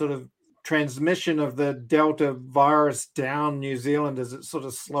sort of transmission of the Delta virus down New Zealand, as it sort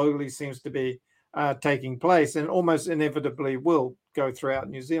of slowly seems to be taking place, and almost inevitably will go throughout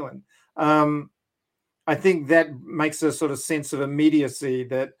New Zealand. I think that makes a sort of sense of immediacy,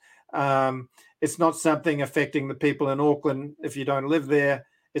 that it's not something affecting the people in Auckland if you don't live there.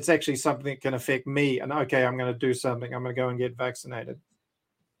 It's actually something that can affect me. And okay, I'm going to do something. I'm going to go and get vaccinated.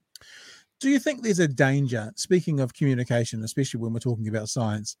 Do you think there's a danger, speaking of communication, especially when we're talking about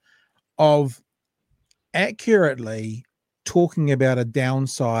science, of accurately talking about a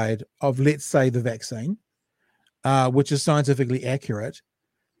downside of, let's say, the vaccine, which is scientifically accurate,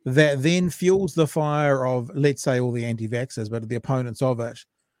 that then fuels the fire of, let's say, all the anti-vaxxers, but the opponents of it,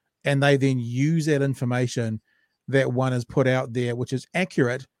 and they then use that information that one has put out there, which is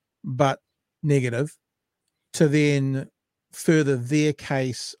accurate but negative, to then further their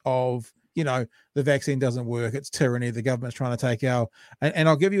case of, the vaccine doesn't work, it's tyranny, the government's trying to take our... And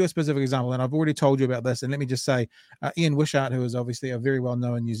I'll give you a specific example, and I've already told you about this, and let me just say, Ian Wishart, who is obviously a very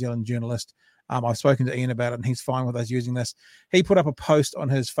well-known New Zealand journalist, I've spoken to Ian about it, and he's fine with us using this. He put up a post on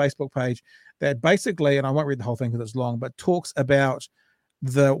his Facebook page that basically, and I won't read the whole thing because it's long, but talks about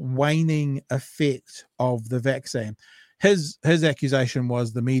the waning effect of the vaccine. His accusation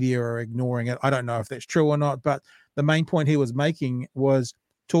was the media are ignoring it. I don't know if that's true or not, but the main point he was making was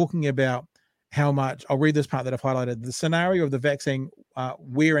talking about how much, I'll read this part that I've highlighted, the scenario of the vaccine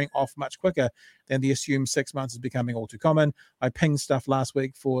wearing off much quicker than the assumed 6 months is becoming all too common. I pinged stuff last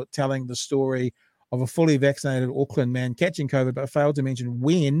week for telling the story of a fully vaccinated Auckland man catching COVID, but failed to mention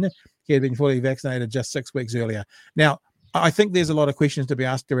when he had been fully vaccinated just 6 weeks earlier. Now, I think there's a lot of questions to be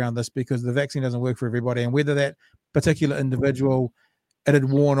asked around this, because the vaccine doesn't work for everybody, and whether that particular individual, it had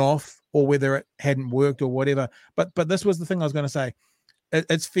worn off, or whether it hadn't worked or whatever. But this was the thing I was going to say.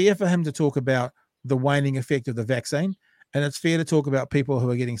 It's fair for him to talk about the waning effect of the vaccine, and it's fair to talk about people who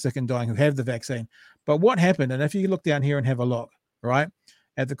are getting sick and dying who have the vaccine. But what happened, and if you look down here and have a look, right,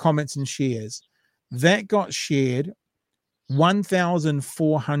 at the comments and shares, that got shared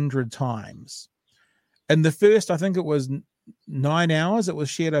 1,400 times. In the first, I think it was 9 hours, it was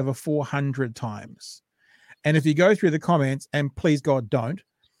shared over 400 times. And if you go through the comments, and please God don't,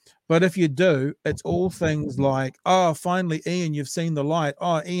 but if you do, it's all things like, oh, finally, Ian, you've seen the light.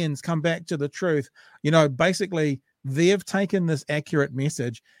 Oh, Ian's come back to the truth. Basically, they've taken this accurate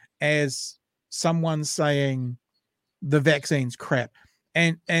message as someone saying the vaccine's crap.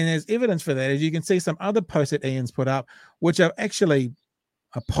 And as evidence for that, as you can see, some other posts that Ian's put up, which are actually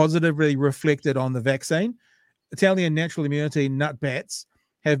positively reflected on the vaccine. Italian natural immunity nutbats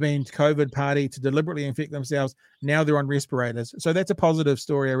have been to COVID party to deliberately infect themselves. Now they're on respirators. So that's a positive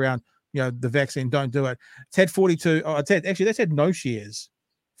story around, the vaccine. Don't do it. It's had 42. Oh, that's had no shares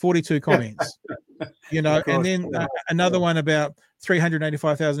 42 comments. You know, and then another one about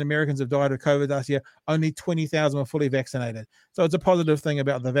 385,000 Americans have died of COVID last year. Only 20,000 were fully vaccinated. So it's a positive thing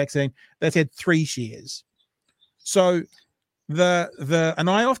about the vaccine. That's had 3 shares. So and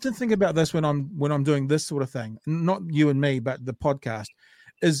I often think about this when I'm doing this sort of thing, not you and me, but the podcast,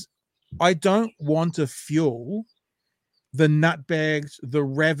 is I don't want to fuel the nutbags, the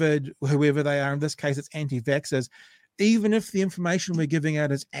rabid, whoever they are. In this case, it's anti-vaxxers, even if the information we're giving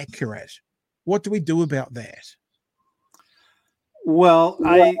out is accurate. What do we do about that? Well,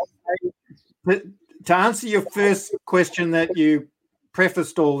 to answer your first question that you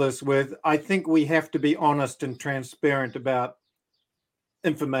prefaced all this with, I think we have to be honest and transparent about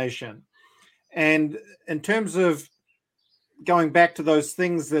information. And in terms of going back to those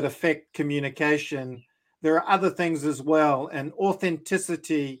things that affect communication, there are other things as well. And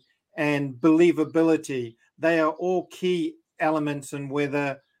authenticity and believability, they are all key elements in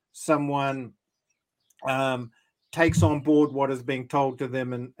whether someone takes on board what is being told to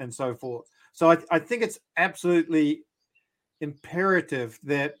them and so forth. So I think it's absolutely imperative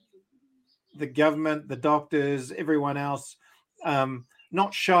that the government, the doctors, everyone else,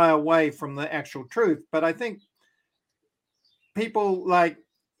 not shy away from the actual truth. But I think people like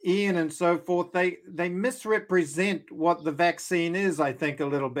Ian and so forth, they misrepresent what the vaccine is, I think, a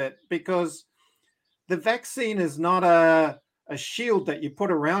little bit, because the vaccine is not a shield that you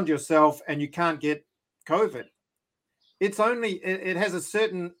put around yourself and you can't get COVID. It has a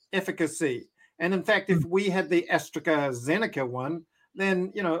certain efficacy. And in fact, if we had the AstraZeneca one,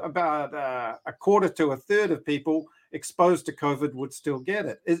 then, about a quarter to a third of people exposed to COVID would still get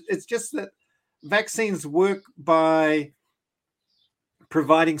it. It's just that vaccines work by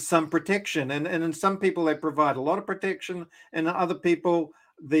providing some protection. And in some people, they provide a lot of protection. And in other people,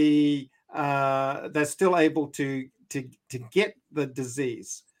 they're still able to get the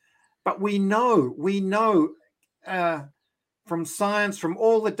disease. But we know from science, from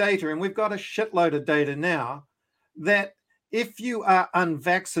all the data, and we've got a shitload of data now, that if you are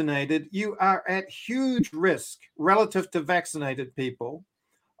unvaccinated, you are at huge risk relative to vaccinated people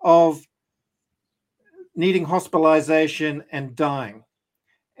of needing hospitalization and dying.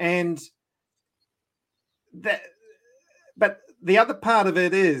 And but the other part of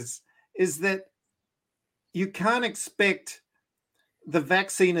it is that you can't expect the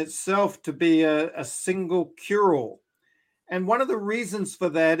vaccine itself to be a single cure-all. And one of the reasons for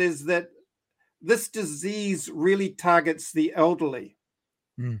that is that this disease really targets the elderly.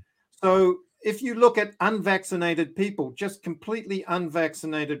 So if you look at unvaccinated people, just completely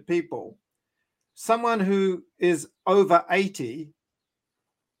unvaccinated people, someone who is over 80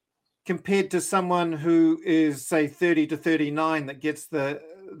 compared to someone who is, say, 30 to 39 that gets the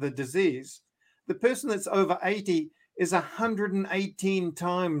disease, the person that's over 80 is 118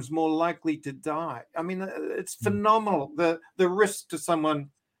 times more likely to die. I mean, it's phenomenal, the risk to someone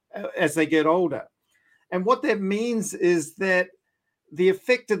as they get older. And what that means is that the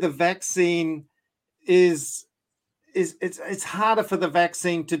effect of the vaccine is it's harder for the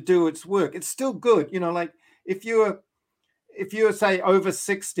vaccine to do its work. It's still good. Like if you're say over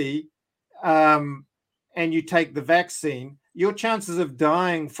 60 and you take the vaccine, your chances of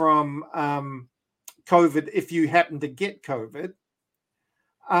dying from COVID, if you happen to get COVID,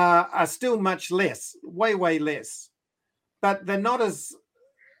 are still much less, way less. But they're not as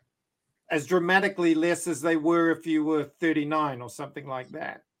dramatically less as they were if you were 39 or something like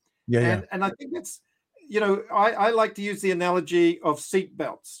that. And I think it's, I like to use the analogy of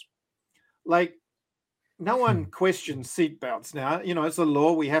seatbelts. Like, no one questions seatbelts now. It's a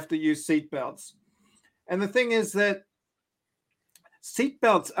law. We have to use seatbelts. And the thing is that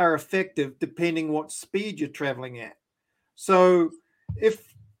seatbelts are effective depending what speed you're traveling at. So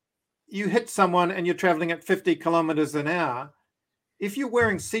if you hit someone and you're traveling at 50 kilometers an hour, if you're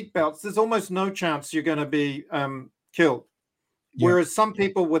wearing seatbelts, there's almost no chance you're going to be killed. Whereas some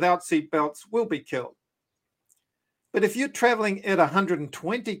people without seatbelts will be killed. But if you're traveling at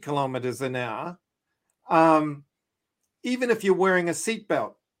 120 kilometers an hour, even if you're wearing a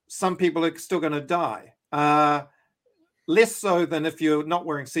seatbelt, some people are still going to die. Less so than if you're not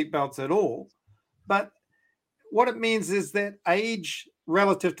wearing seatbelts at all. But what it means is that age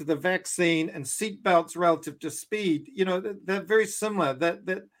relative to the vaccine and seatbelts relative to speed, they're very similar.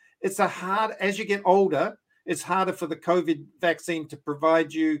 That it's as you get older, it's harder for the COVID vaccine to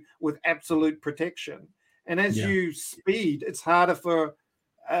provide you with absolute protection. And as you speed, it's harder for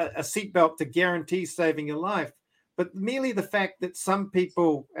a seatbelt to guarantee saving your life. But merely the fact that some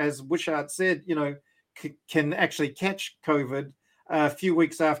people, as Wishart said, can actually catch COVID a few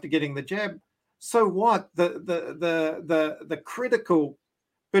weeks after getting the jab. So what? The critical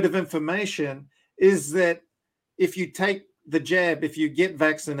bit of information is that if you take the jab, if you get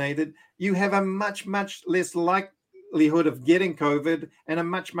vaccinated, you have a much, much less likelihood of getting COVID and a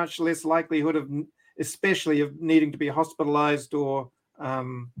much, much less likelihood of, especially of needing to be hospitalized or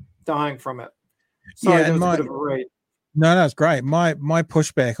dying from it. Sorry, that was a bit of a read. No, it's great. My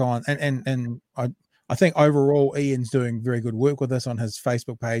pushback on, and I think overall Ian's doing very good work with this on his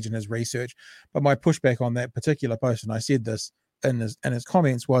Facebook page and his research, but my pushback on that particular post, and I said this in his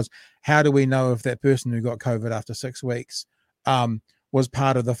comments, was how do we know if that person who got COVID after 6 weeks was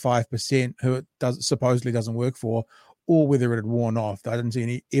part of the 5% who it supposedly doesn't work for, or whether it had worn off? I didn't see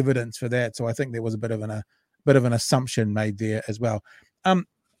any evidence for that, so I think there was a bit of an assumption made there as well.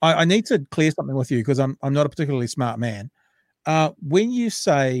 I need to clear something with you because I'm not a particularly smart man. When you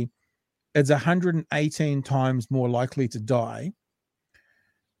say it's 118 times more likely to die,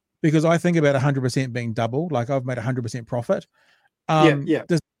 because I think about 100% being double, like I've made 100% profit. Yeah.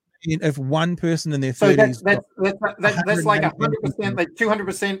 Does that mean if one person in their 30s, so that's like 100%, like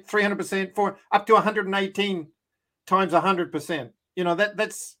 200%, 300%, up to 118 times 100%. You know,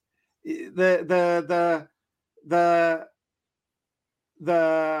 that's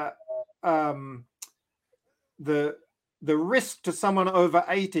the risk to someone over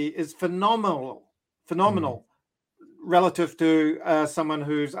 80 is phenomenal relative to someone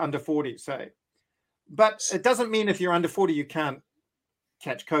who's under 40, say. But it doesn't mean if you're under 40 you can't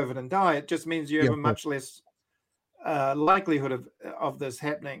catch COVID and die. It just means you have a much less likelihood of this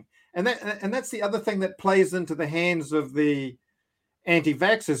happening. And that's the other thing that plays into the hands of the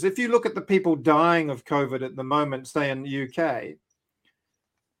anti-vaxxers. If you look at the people dying of COVID at the moment, say in the UK,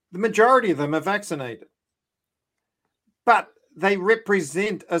 the majority of them are vaccinated. But they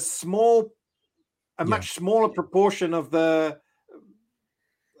represent a much smaller proportion of the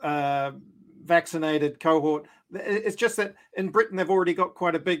vaccinated cohort. It's just that in Britain, they've already got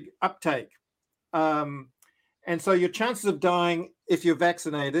quite a big uptake. And so your chances of dying if you're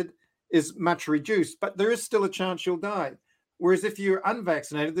vaccinated is much reduced, but there is still a chance you'll die. Whereas if you're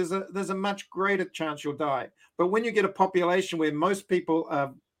unvaccinated, there's a much greater chance you'll die. But when you get a population where most people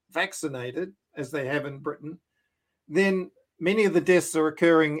are vaccinated, as they have in Britain, then many of the deaths are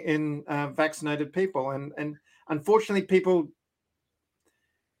occurring in vaccinated people. And unfortunately, people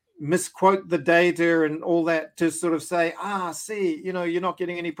misquote the data and all that to sort of say, see, you're not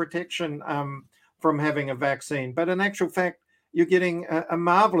getting any protection from having a vaccine. But in actual fact, you're getting a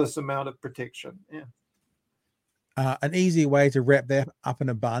marvelous amount of protection. Yeah. An easy way to wrap that up in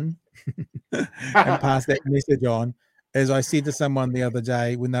a bun and pass that message on is I said to someone the other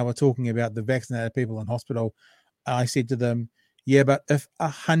day when they were talking about the vaccinated people in hospital, I said to them, yeah, but if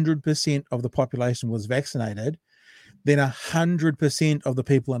 100% of the population was vaccinated, then 100% of the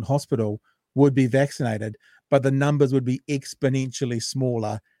people in hospital would be vaccinated, but the numbers would be exponentially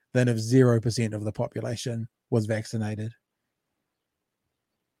smaller than if 0% of the population was vaccinated.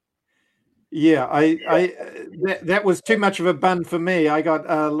 Yeah, that was too much of a bun for me. I got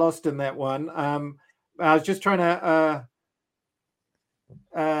lost in that one. I was just trying to...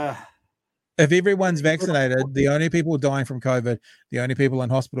 if everyone's vaccinated, the only people dying from COVID, the only people in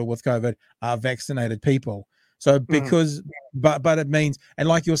hospital with COVID are vaccinated people. So because, but it means, and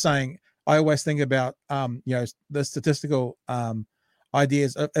like you're saying, I always think about, the statistical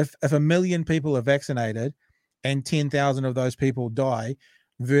ideas. If 1 million people are vaccinated and 10,000 of those people die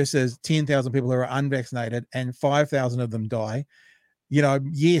versus 10,000 people who are unvaccinated and 5,000 of them die,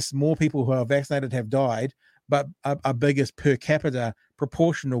 yes, more people who are vaccinated have died, but a biggest per capita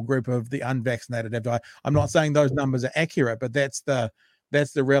proportional group of the unvaccinated have died. I'm not saying those numbers are accurate, but that's the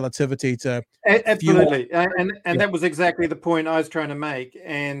relativity to absolutely. And that was exactly the point I was trying to make.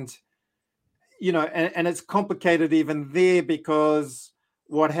 And and it's complicated even there because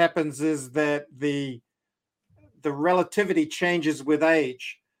what happens is that the relativity changes with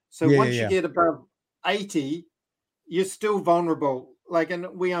age. So once you get above 80, you're still vulnerable. And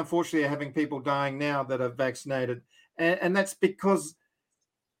we unfortunately are having people dying now that are vaccinated. And that's because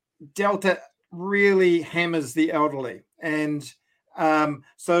Delta really hammers the elderly. And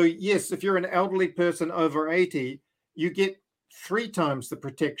so, yes, if you're an elderly person over 80, you get 3 times the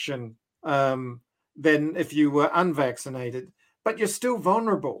protection than if you were unvaccinated, but you're still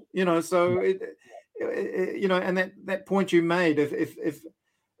vulnerable, so and that point you made, if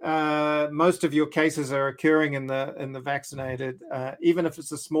most of your cases are occurring in the vaccinated, even if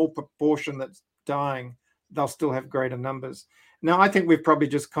it's a small proportion that's dying, they'll still have greater numbers. Now, I think we've probably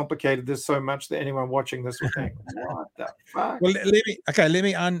just complicated this so much that anyone watching this will think, "What the fuck?" Well, let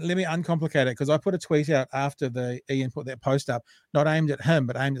me uncomplicate it, because I put a tweet out after Ian put that post up, not aimed at him,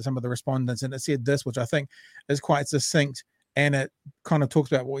 but aimed at some of the respondents, and it said this, which I think is quite succinct and it kind of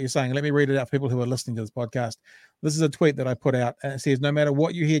talks about what you're saying. Let me read it out for people who are listening to this podcast. This is a tweet that I put out, and it says, no matter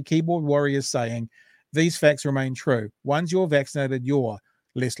what you hear keyboard warriors saying, these facts remain true. Once you're vaccinated, you're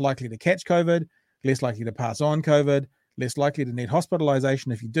less likely to catch COVID, less likely to pass on COVID, less likely to need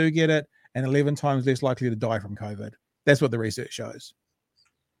hospitalization if you do get it, and 11 times less likely to die from COVID. That's what the research shows.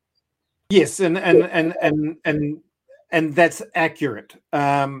 Yes, and that's accurate.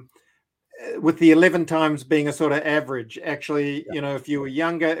 With the 11 times being a sort of average, actually, if you were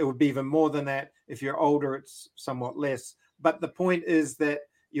younger, it would be even more than that. If you're older, it's somewhat less. But the point is that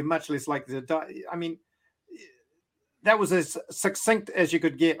you're much less likely to die. I mean, that was as succinct as you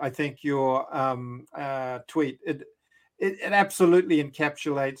could get, I think, your tweet. It absolutely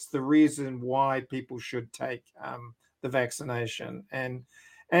encapsulates the reason why people should take the vaccination. And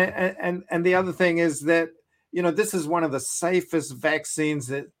the other thing is that, this is one of the safest vaccines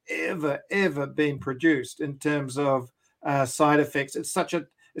that ever been produced in terms of side effects. It's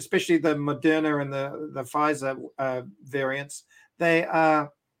especially the Moderna and the Pfizer variants, they're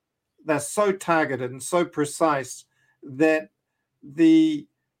so targeted and so precise that the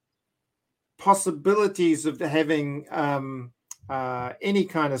possibilities of having any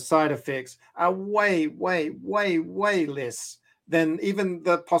kind of side effects are way less than even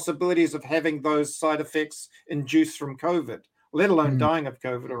the possibilities of having those side effects induced from COVID, let alone dying of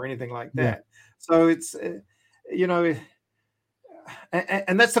COVID or anything like that. Yeah. So it's,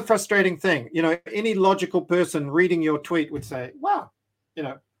 and that's the frustrating thing. Any logical person reading your tweet would say, wow,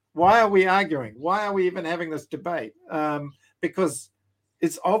 why are we arguing? Why are we even having this debate? Because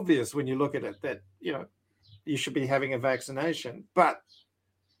it's obvious when you look at it that, you should be having a vaccination, but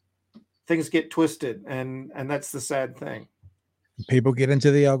things get twisted, and that's the sad thing. People get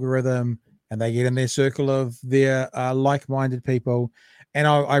into the algorithm and they get in their circle of their like-minded people. And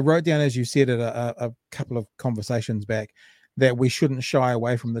I wrote down, as you said it a couple of conversations back, that we shouldn't shy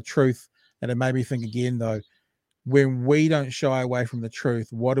away from the truth. And it made me think again, though, when we don't shy away from the truth,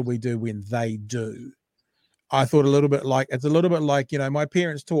 what do we do when they do? I thought it's a little bit like, my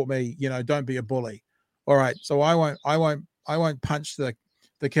parents taught me, don't be a bully. All right. So I won't punch the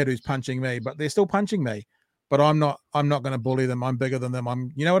kid who's punching me, but they're still punching me. But I'm not going to bully them. I'm bigger than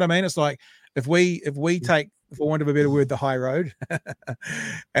them. You know what I mean? It's like if we take, for want of a better word, the high road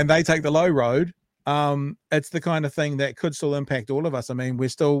and they take the low road, it's the kind of thing that could still impact all of us. I mean,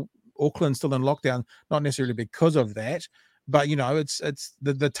 Auckland's still in lockdown, not necessarily because of that, but it's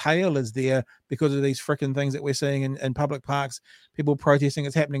the tail is there because of these freaking things that we're seeing in public parks, people protesting.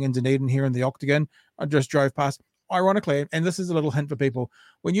 It's happening in Dunedin here in the Octagon. I just drove past, ironically, and this is a little hint for people,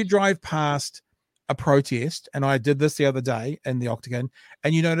 when you drive past a protest, and I did this the other day in the Octagon,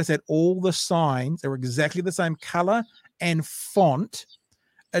 and you notice that all the signs are exactly the same color and font,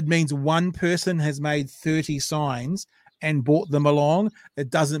 it means one person has made 30 signs and brought them along. It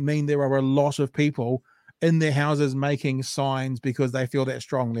doesn't mean there are a lot of people in their houses making signs because they feel that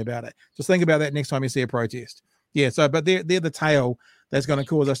strongly about it. Just think about that next time you see a protest. Yeah, so, but they're the tail that's going to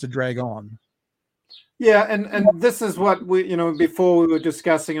cause us to drag on. Yeah, and this is what we, before we were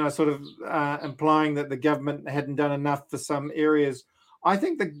discussing, I sort of implying that the government hadn't done enough for some areas. I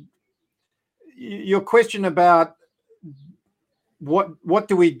think your question about what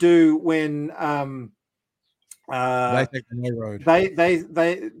do we do when they take the no road,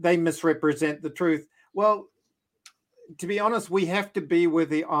 they misrepresent the truth. Well, to be honest, we have to be where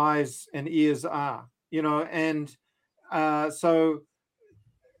the eyes and ears are, and so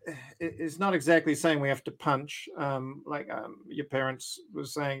it's not exactly saying we have to punch, like your parents were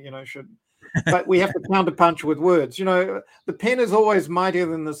saying, should, but we have to counter punch with words. The pen is always mightier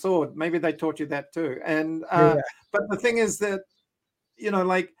than the sword. Maybe they taught you that too. And but the thing is that,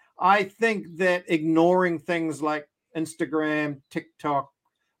 I think that ignoring things like Instagram, TikTok,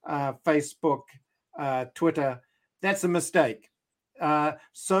 Facebook, Twitter, that's a mistake.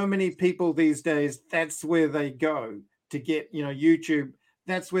 So many people these days, that's where they go to get, YouTube.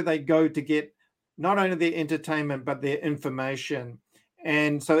 That's where they go to get not only their entertainment, but their information.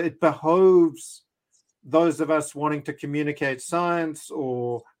 And so it behoves those of us wanting to communicate science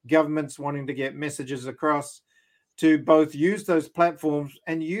or governments wanting to get messages across to both use those platforms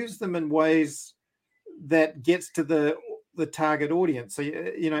and use them in ways that gets to the target audience. So,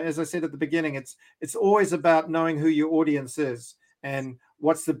 as I said at the beginning, it's always about knowing who your audience is and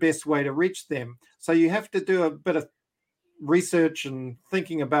what's the best way to reach them. So you have to do a bit of research and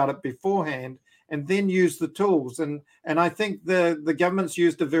thinking about it beforehand and then use the tools. And I think the government's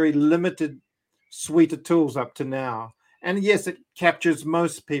used a very limited suite of tools up to now. And yes, it captures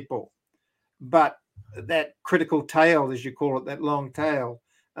most people, but that critical tail, as you call it, that long tail,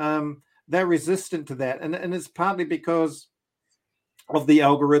 they're resistant to that. And it's partly because of the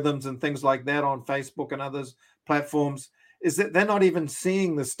algorithms and things like that on Facebook and others platforms is that they're not even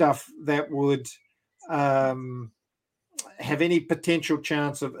seeing the stuff that would have any potential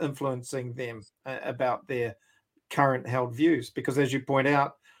chance of influencing them about their current held views. Because as you point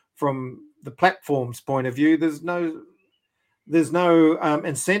out, from the platform's point of view, there's no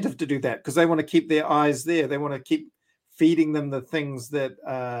incentive to do that, because they want to keep their eyes there. They want to keep feeding them the things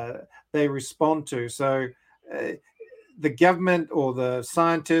that they respond to. So the government or the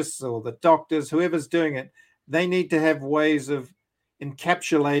scientists or the doctors, whoever's doing it, they need to have ways of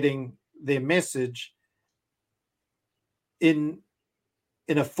encapsulating their message in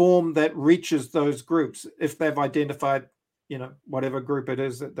a form that reaches those groups, if they've identified, whatever group it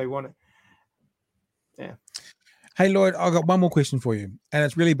is that they want to. Yeah. Hey, Lloyd, I've got one more question for you, and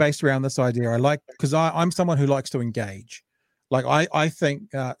it's really based around this idea. Because I'm someone who likes to engage. Like I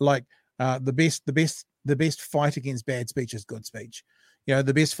think the best fight against bad speech is good speech.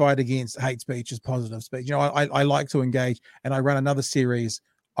 The best fight against hate speech is positive speech. I like to engage, and I run another series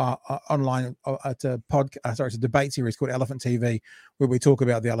online. It's a debate series called Elephant TV, where we talk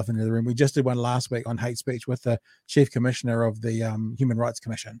about the elephant in the room. We just did one last week on hate speech with the Chief Commissioner of the Human Rights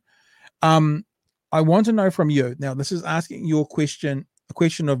Commission. I want to know from you. Now, this is asking your question, a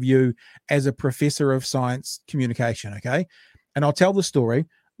question of you as a professor of science communication, okay? And I'll tell the story.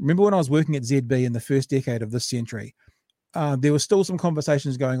 Remember when I was working at ZB in the first decade of this century, there were still some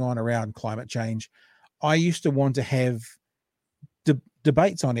conversations going on around climate change. I used to want to have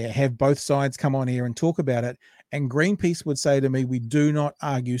debates on air, have both sides come on air and talk about it. And Greenpeace would say to me, we do not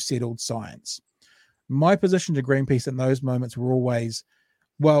argue settled science. My position to Greenpeace in those moments were always,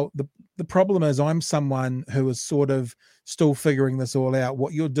 well, the problem is I'm someone who is sort of still figuring this all out.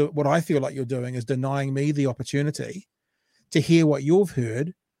 What I feel like you're doing is denying me the opportunity to hear what you've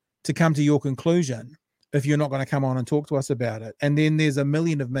heard, to come to your conclusion, if you're not going to come on and talk to us about it. And then there's a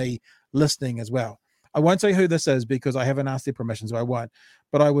million of me listening as well. I won't say who this is because I haven't asked their permission, so I won't.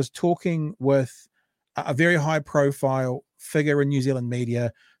 But I was talking with a very high-profile figure in New Zealand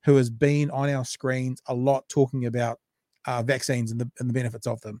media who has been on our screens a lot talking about vaccines and the benefits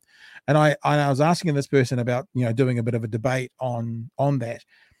of them. And I was asking this person about, doing a bit of a debate on that,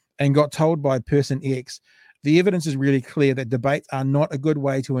 and got told by person X, the evidence is really clear that debates are not a good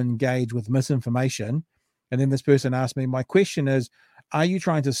way to engage with misinformation. And then this person asked me, my question is, are you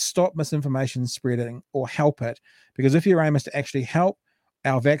trying to stop misinformation spreading or help it? Because if your aim is to actually help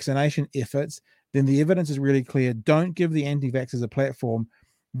our vaccination efforts, then the evidence is really clear. Don't give the anti-vaxxers a platform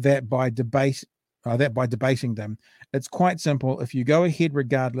that by debating them. It's quite simple. If you go ahead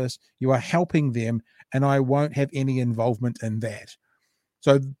regardless, you are helping them, and I won't have any involvement in that.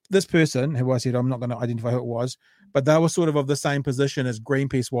 So this person, who I said I'm not going to identify who it was, but they were sort of the same position as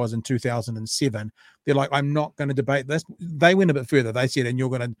Greenpeace was in 2007. They're like, I'm not going to debate this. They went a bit further. They said, and you're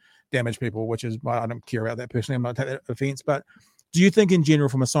going to damage people, which is, I don't care about that personally. I'm not taking that offense. But do you think in general,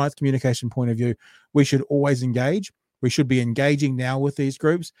 from a science communication point of view, we should always engage? We should be engaging now with these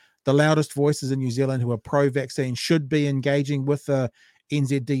groups. The loudest voices in New Zealand who are pro-vaccine should be engaging with the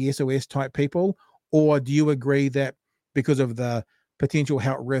NZD SOS type people? Or do you agree that because of the potential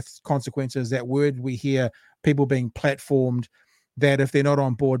health risks, consequences, that word we hear, people being platformed, that if they're not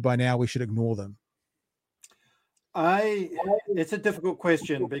on board by now, we should ignore them? It's a difficult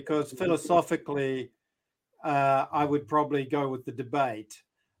question, because philosophically, I would probably go with the debate.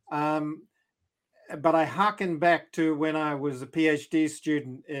 But I hearken back to when I was a PhD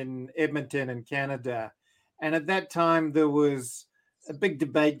student in Edmonton in Canada. And at that time, there was a big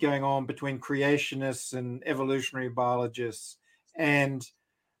debate going on between creationists and evolutionary biologists. And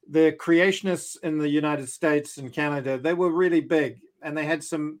the creationists in the United States and Canada, they were really big, and they had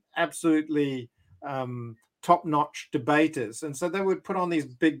some absolutely top-notch debaters. And so they would put on these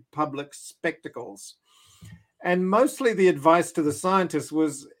big public spectacles. And mostly the advice to the scientists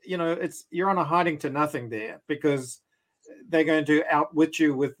was, you're on a hiding to nothing there, because they're going to outwit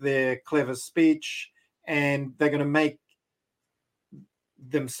you with their clever speech, and they're going to make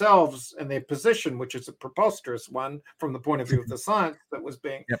themselves and their position, which is a preposterous one from the point of view of the science that was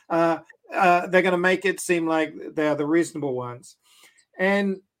being, they're going to make it seem like they are the reasonable ones.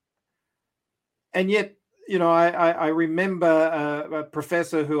 And yet, I remember a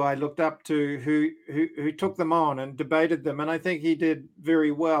professor who I looked up to who took them on and debated them. And I think he did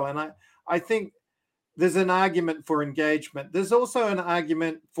very well. And I think there's an argument for engagement. There's also an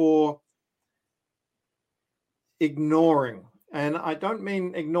argument for ignoring. And I don't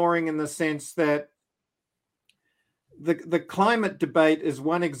mean ignoring in the sense that the climate debate is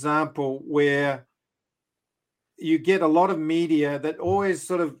one example where you get a lot of media that always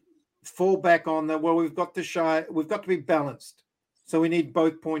sort of fall back on we've got to be balanced. So we need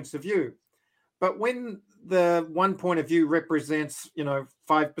both points of view. But when the one point of view represents,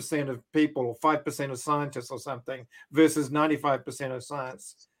 5% of people or 5% of scientists or something versus 95% of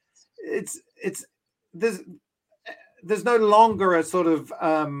science, there's no longer a sort of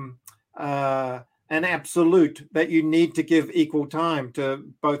an absolute that you need to give equal time to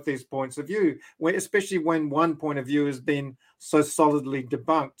both these points of view, especially when one point of view has been so solidly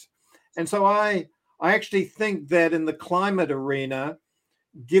debunked. And so I actually think that in the climate arena,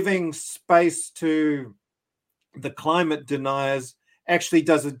 giving space to the climate deniers actually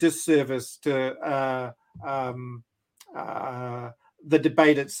does a disservice to the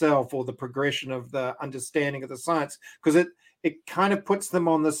debate itself or the progression of the understanding of the science, because it kind of puts them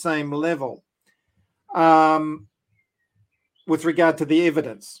on the same level with regard to the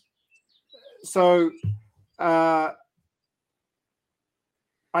evidence. So I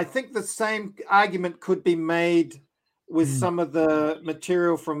think the same argument could be made with some of the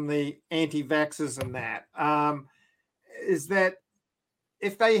material from the anti-vaxxers and that, is that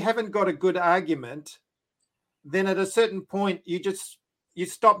if they haven't got a good argument, then at a certain point you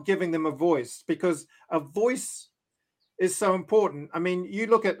stop giving them a voice, because a voice is so important. I mean, you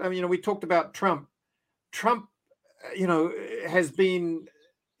look at, we talked about Trump. Trump, has been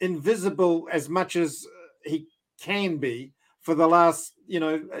invisible as much as he can be for the last,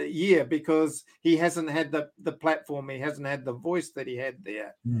 year, because he hasn't had the platform, he hasn't had the voice that he had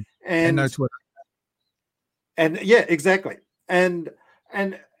there. And no Twitter. And yeah, exactly. And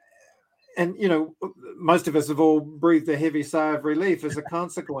most of us have all breathed a heavy sigh of relief as a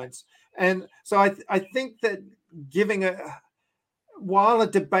consequence. And so I think that while a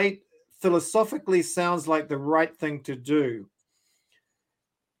debate philosophically sounds like the right thing to do,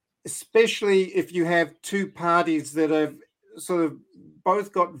 especially if you have two parties that have sort of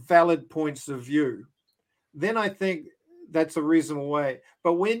both got valid points of view, then I think that's a reasonable way.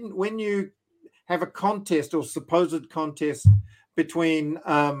 But when you have a contest or supposed contest between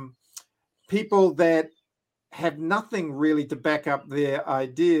people that have nothing really to back up their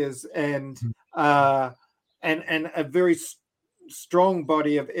ideas and a very strong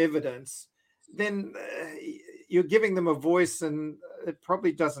body of evidence, then you're giving them a voice, and it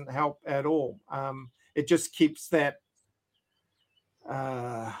probably doesn't help at all. It just keeps that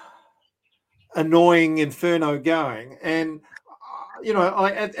annoying inferno going. And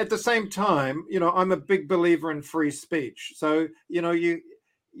at the same time, I'm a big believer in free speech. So you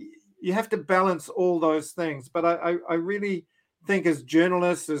have to balance all those things. But I really think, as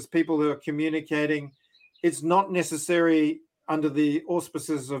journalists, as people who are communicating, it's not necessary under the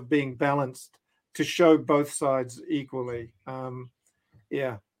auspices of being balanced to show both sides equally.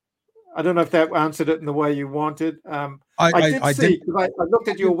 I don't know if that answered it in the way you wanted. I did. I looked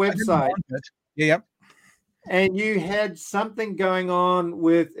at your website. Yep. And you had something going on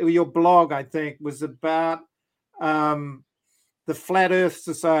with your blog, I think, was about the Flat Earth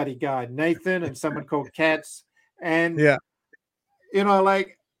Society guy, Nathan, and someone called Katz. And,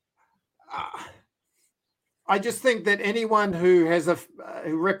 I just think that anyone who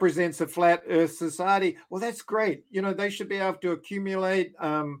who represents a Flat Earth Society, well, that's great. They should be able to accumulate,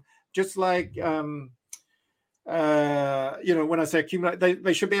 just like, when I say accumulate,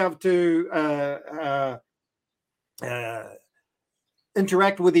 they should be able to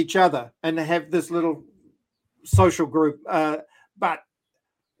interact with each other and have this little social group. But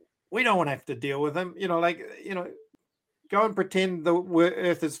we don't want to have to deal with them. Go and pretend the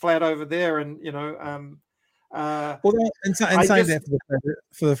Earth is flat over there, and saying that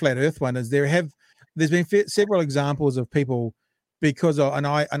for the Flat Earth one is there's been several examples of people, because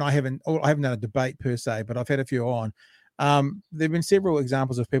I haven't done a debate per se, but I've had a few on. There've been several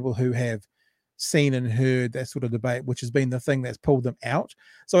examples of people who have seen and heard that sort of debate, which has been the thing that's pulled them out.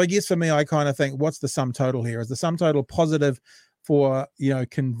 So I guess for me, I kind of think, what's the sum total here? Is the sum total positive for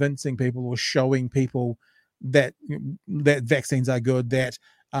convincing people or showing people that vaccines are good, that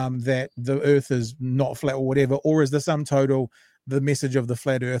the Earth is not flat or whatever, or is the sum total the message of the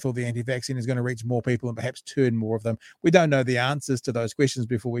flat Earth or the anti-vaccine is going to reach more people and perhaps turn more of them? We don't know the answers to those questions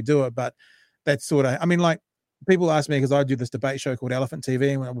before we do it, but that's sort of, people ask me, because I do this debate show called Elephant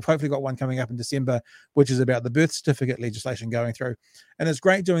TV, and we've hopefully got one coming up in December, which is about the birth certificate legislation going through. And it's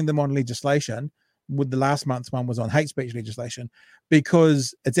great doing them on legislation. With the last month's one was on hate speech legislation,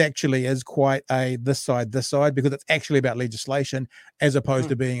 because it's actually is quite this side, because it's actually about legislation as opposed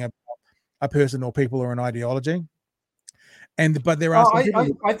to being a person or people or an ideology. But there are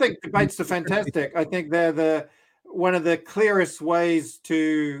I think debates are fantastic. I think they're one of the clearest ways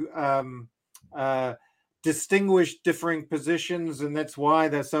to distinguish differing positions, and that's why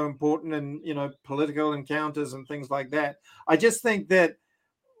they're so important in, political encounters and things like that. I just think that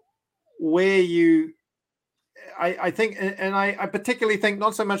I think, and I particularly think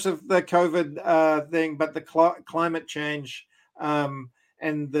not so much of the COVID thing, but the climate change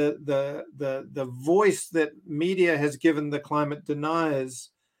and the voice that media has given the climate deniers,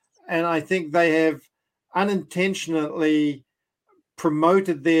 and I think they have unintentionally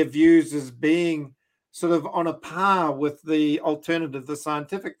promoted their views as being sort of on a par with the alternative, the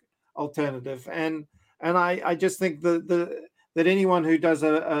scientific alternative, and I just think that anyone who does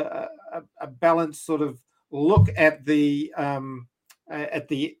a balanced sort of look at the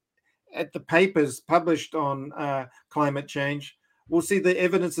papers published on climate change will see the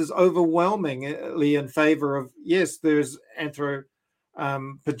evidence is overwhelmingly in favor of, yes, there's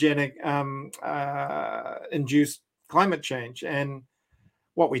anthropogenic induced climate change, and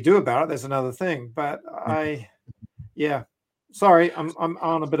what we do about it, there's another thing. But sorry, I'm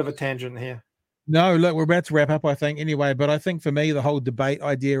on a bit of a tangent here. No, look, we're about to wrap up, I think, anyway. But I think for me, the whole debate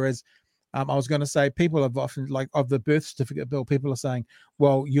idea is, I was going to say, people have often, like, of the birth certificate bill, people are saying,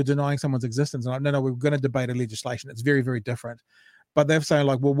 well, you're denying someone's existence. And I'm, no, we're going to debate a legislation. It's very, very different. But they're saying,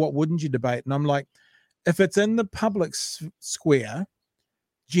 like, well, what wouldn't you debate? And I'm like, if it's in the public square,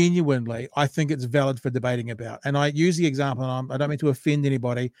 genuinely, I think it's valid for debating about. And I use the example, and I don't mean to offend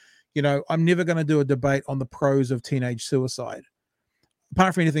anybody. I'm never going to do a debate on the pros of teenage suicide.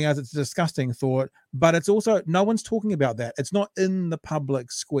 Apart from anything else, it's a disgusting thought. But it's also, no one's talking about that. It's not in the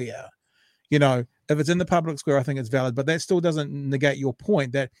public square. If it's in the public square, I think it's valid, but that still doesn't negate your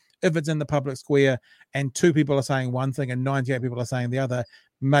point that if it's in the public square and 2 people are saying one thing and 98 people are saying the other,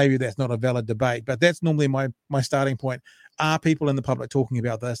 maybe that's not a valid debate. But that's normally my starting point. Are people in the public talking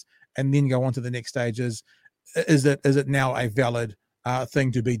about this? And then go on to the next stage is it now a valid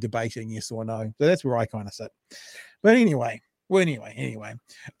thing to be debating, yes or no? So that's where I kind of sit. But anyway,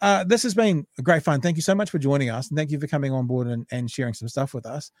 this has been great fun. Thank you so much for joining us, and thank you for coming on board and sharing some stuff with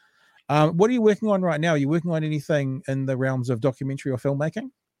us. What are you working on right now? Are you working on anything in the realms of documentary or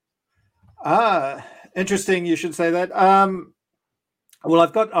filmmaking? Interesting. You should say that. Well,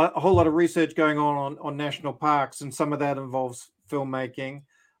 I've got a whole lot of research going on national parks, and some of that involves filmmaking.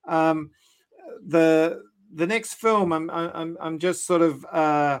 The next film, I'm just sort of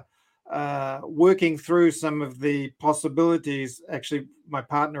working through some of the possibilities. Actually, my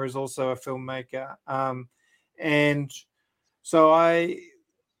partner is also a filmmaker, and so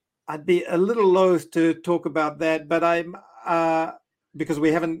I'd be a little loath to talk about that, but I'm because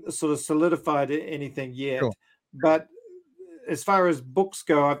we haven't sort of solidified anything yet. Sure. But as far as books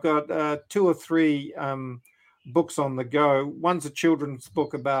go, I've got 2 or 3 books on the go. One's a children's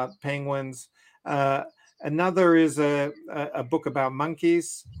book about penguins. Another is a book about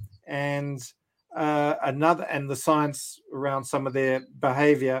monkeys, and another, and the science around some of their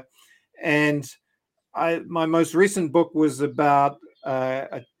behavior. And my most recent book was about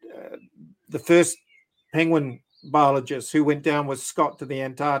the first penguin biologist who went down with Scott to the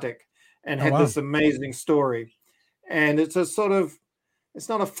Antarctic and had this amazing story. And it's a sort of, it's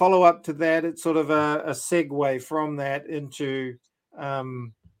not a follow-up to that. It's sort of a segue from that into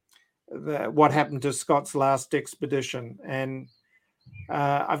what happened to Scott's last expedition. And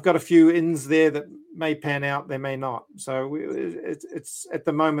I've got a few ins there that may pan out, they may not. So it's at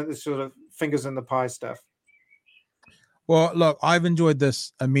the moment, it's sort of fingers in the pie stuff. Well, look, I've enjoyed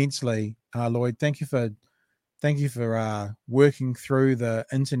this immensely, Lloyd. Thank you for working through the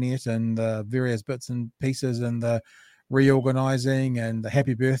internet and the various bits and pieces and the reorganizing and the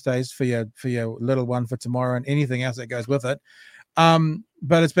happy birthdays for your little one for tomorrow and anything else that goes with it.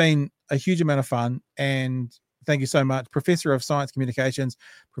 But it's been a huge amount of fun, and thank you so much, Professor of Science Communications,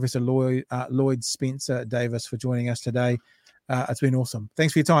 Professor Lloyd Spencer Davis, for joining us today. It's been awesome.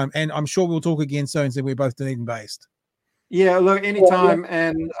 Thanks for your time, and I'm sure we'll talk again soon, so we're both Dunedin based. Yeah, look, anytime.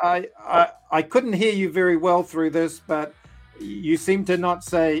 And I couldn't hear you very well through this, but you seem to not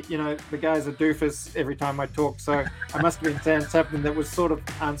say, the guy's a doofus every time I talk. So I must have been saying something that was sort of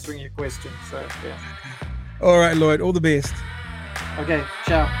answering your question. So, yeah. All right, Lloyd, all the best. Okay,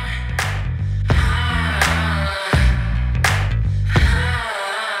 ciao.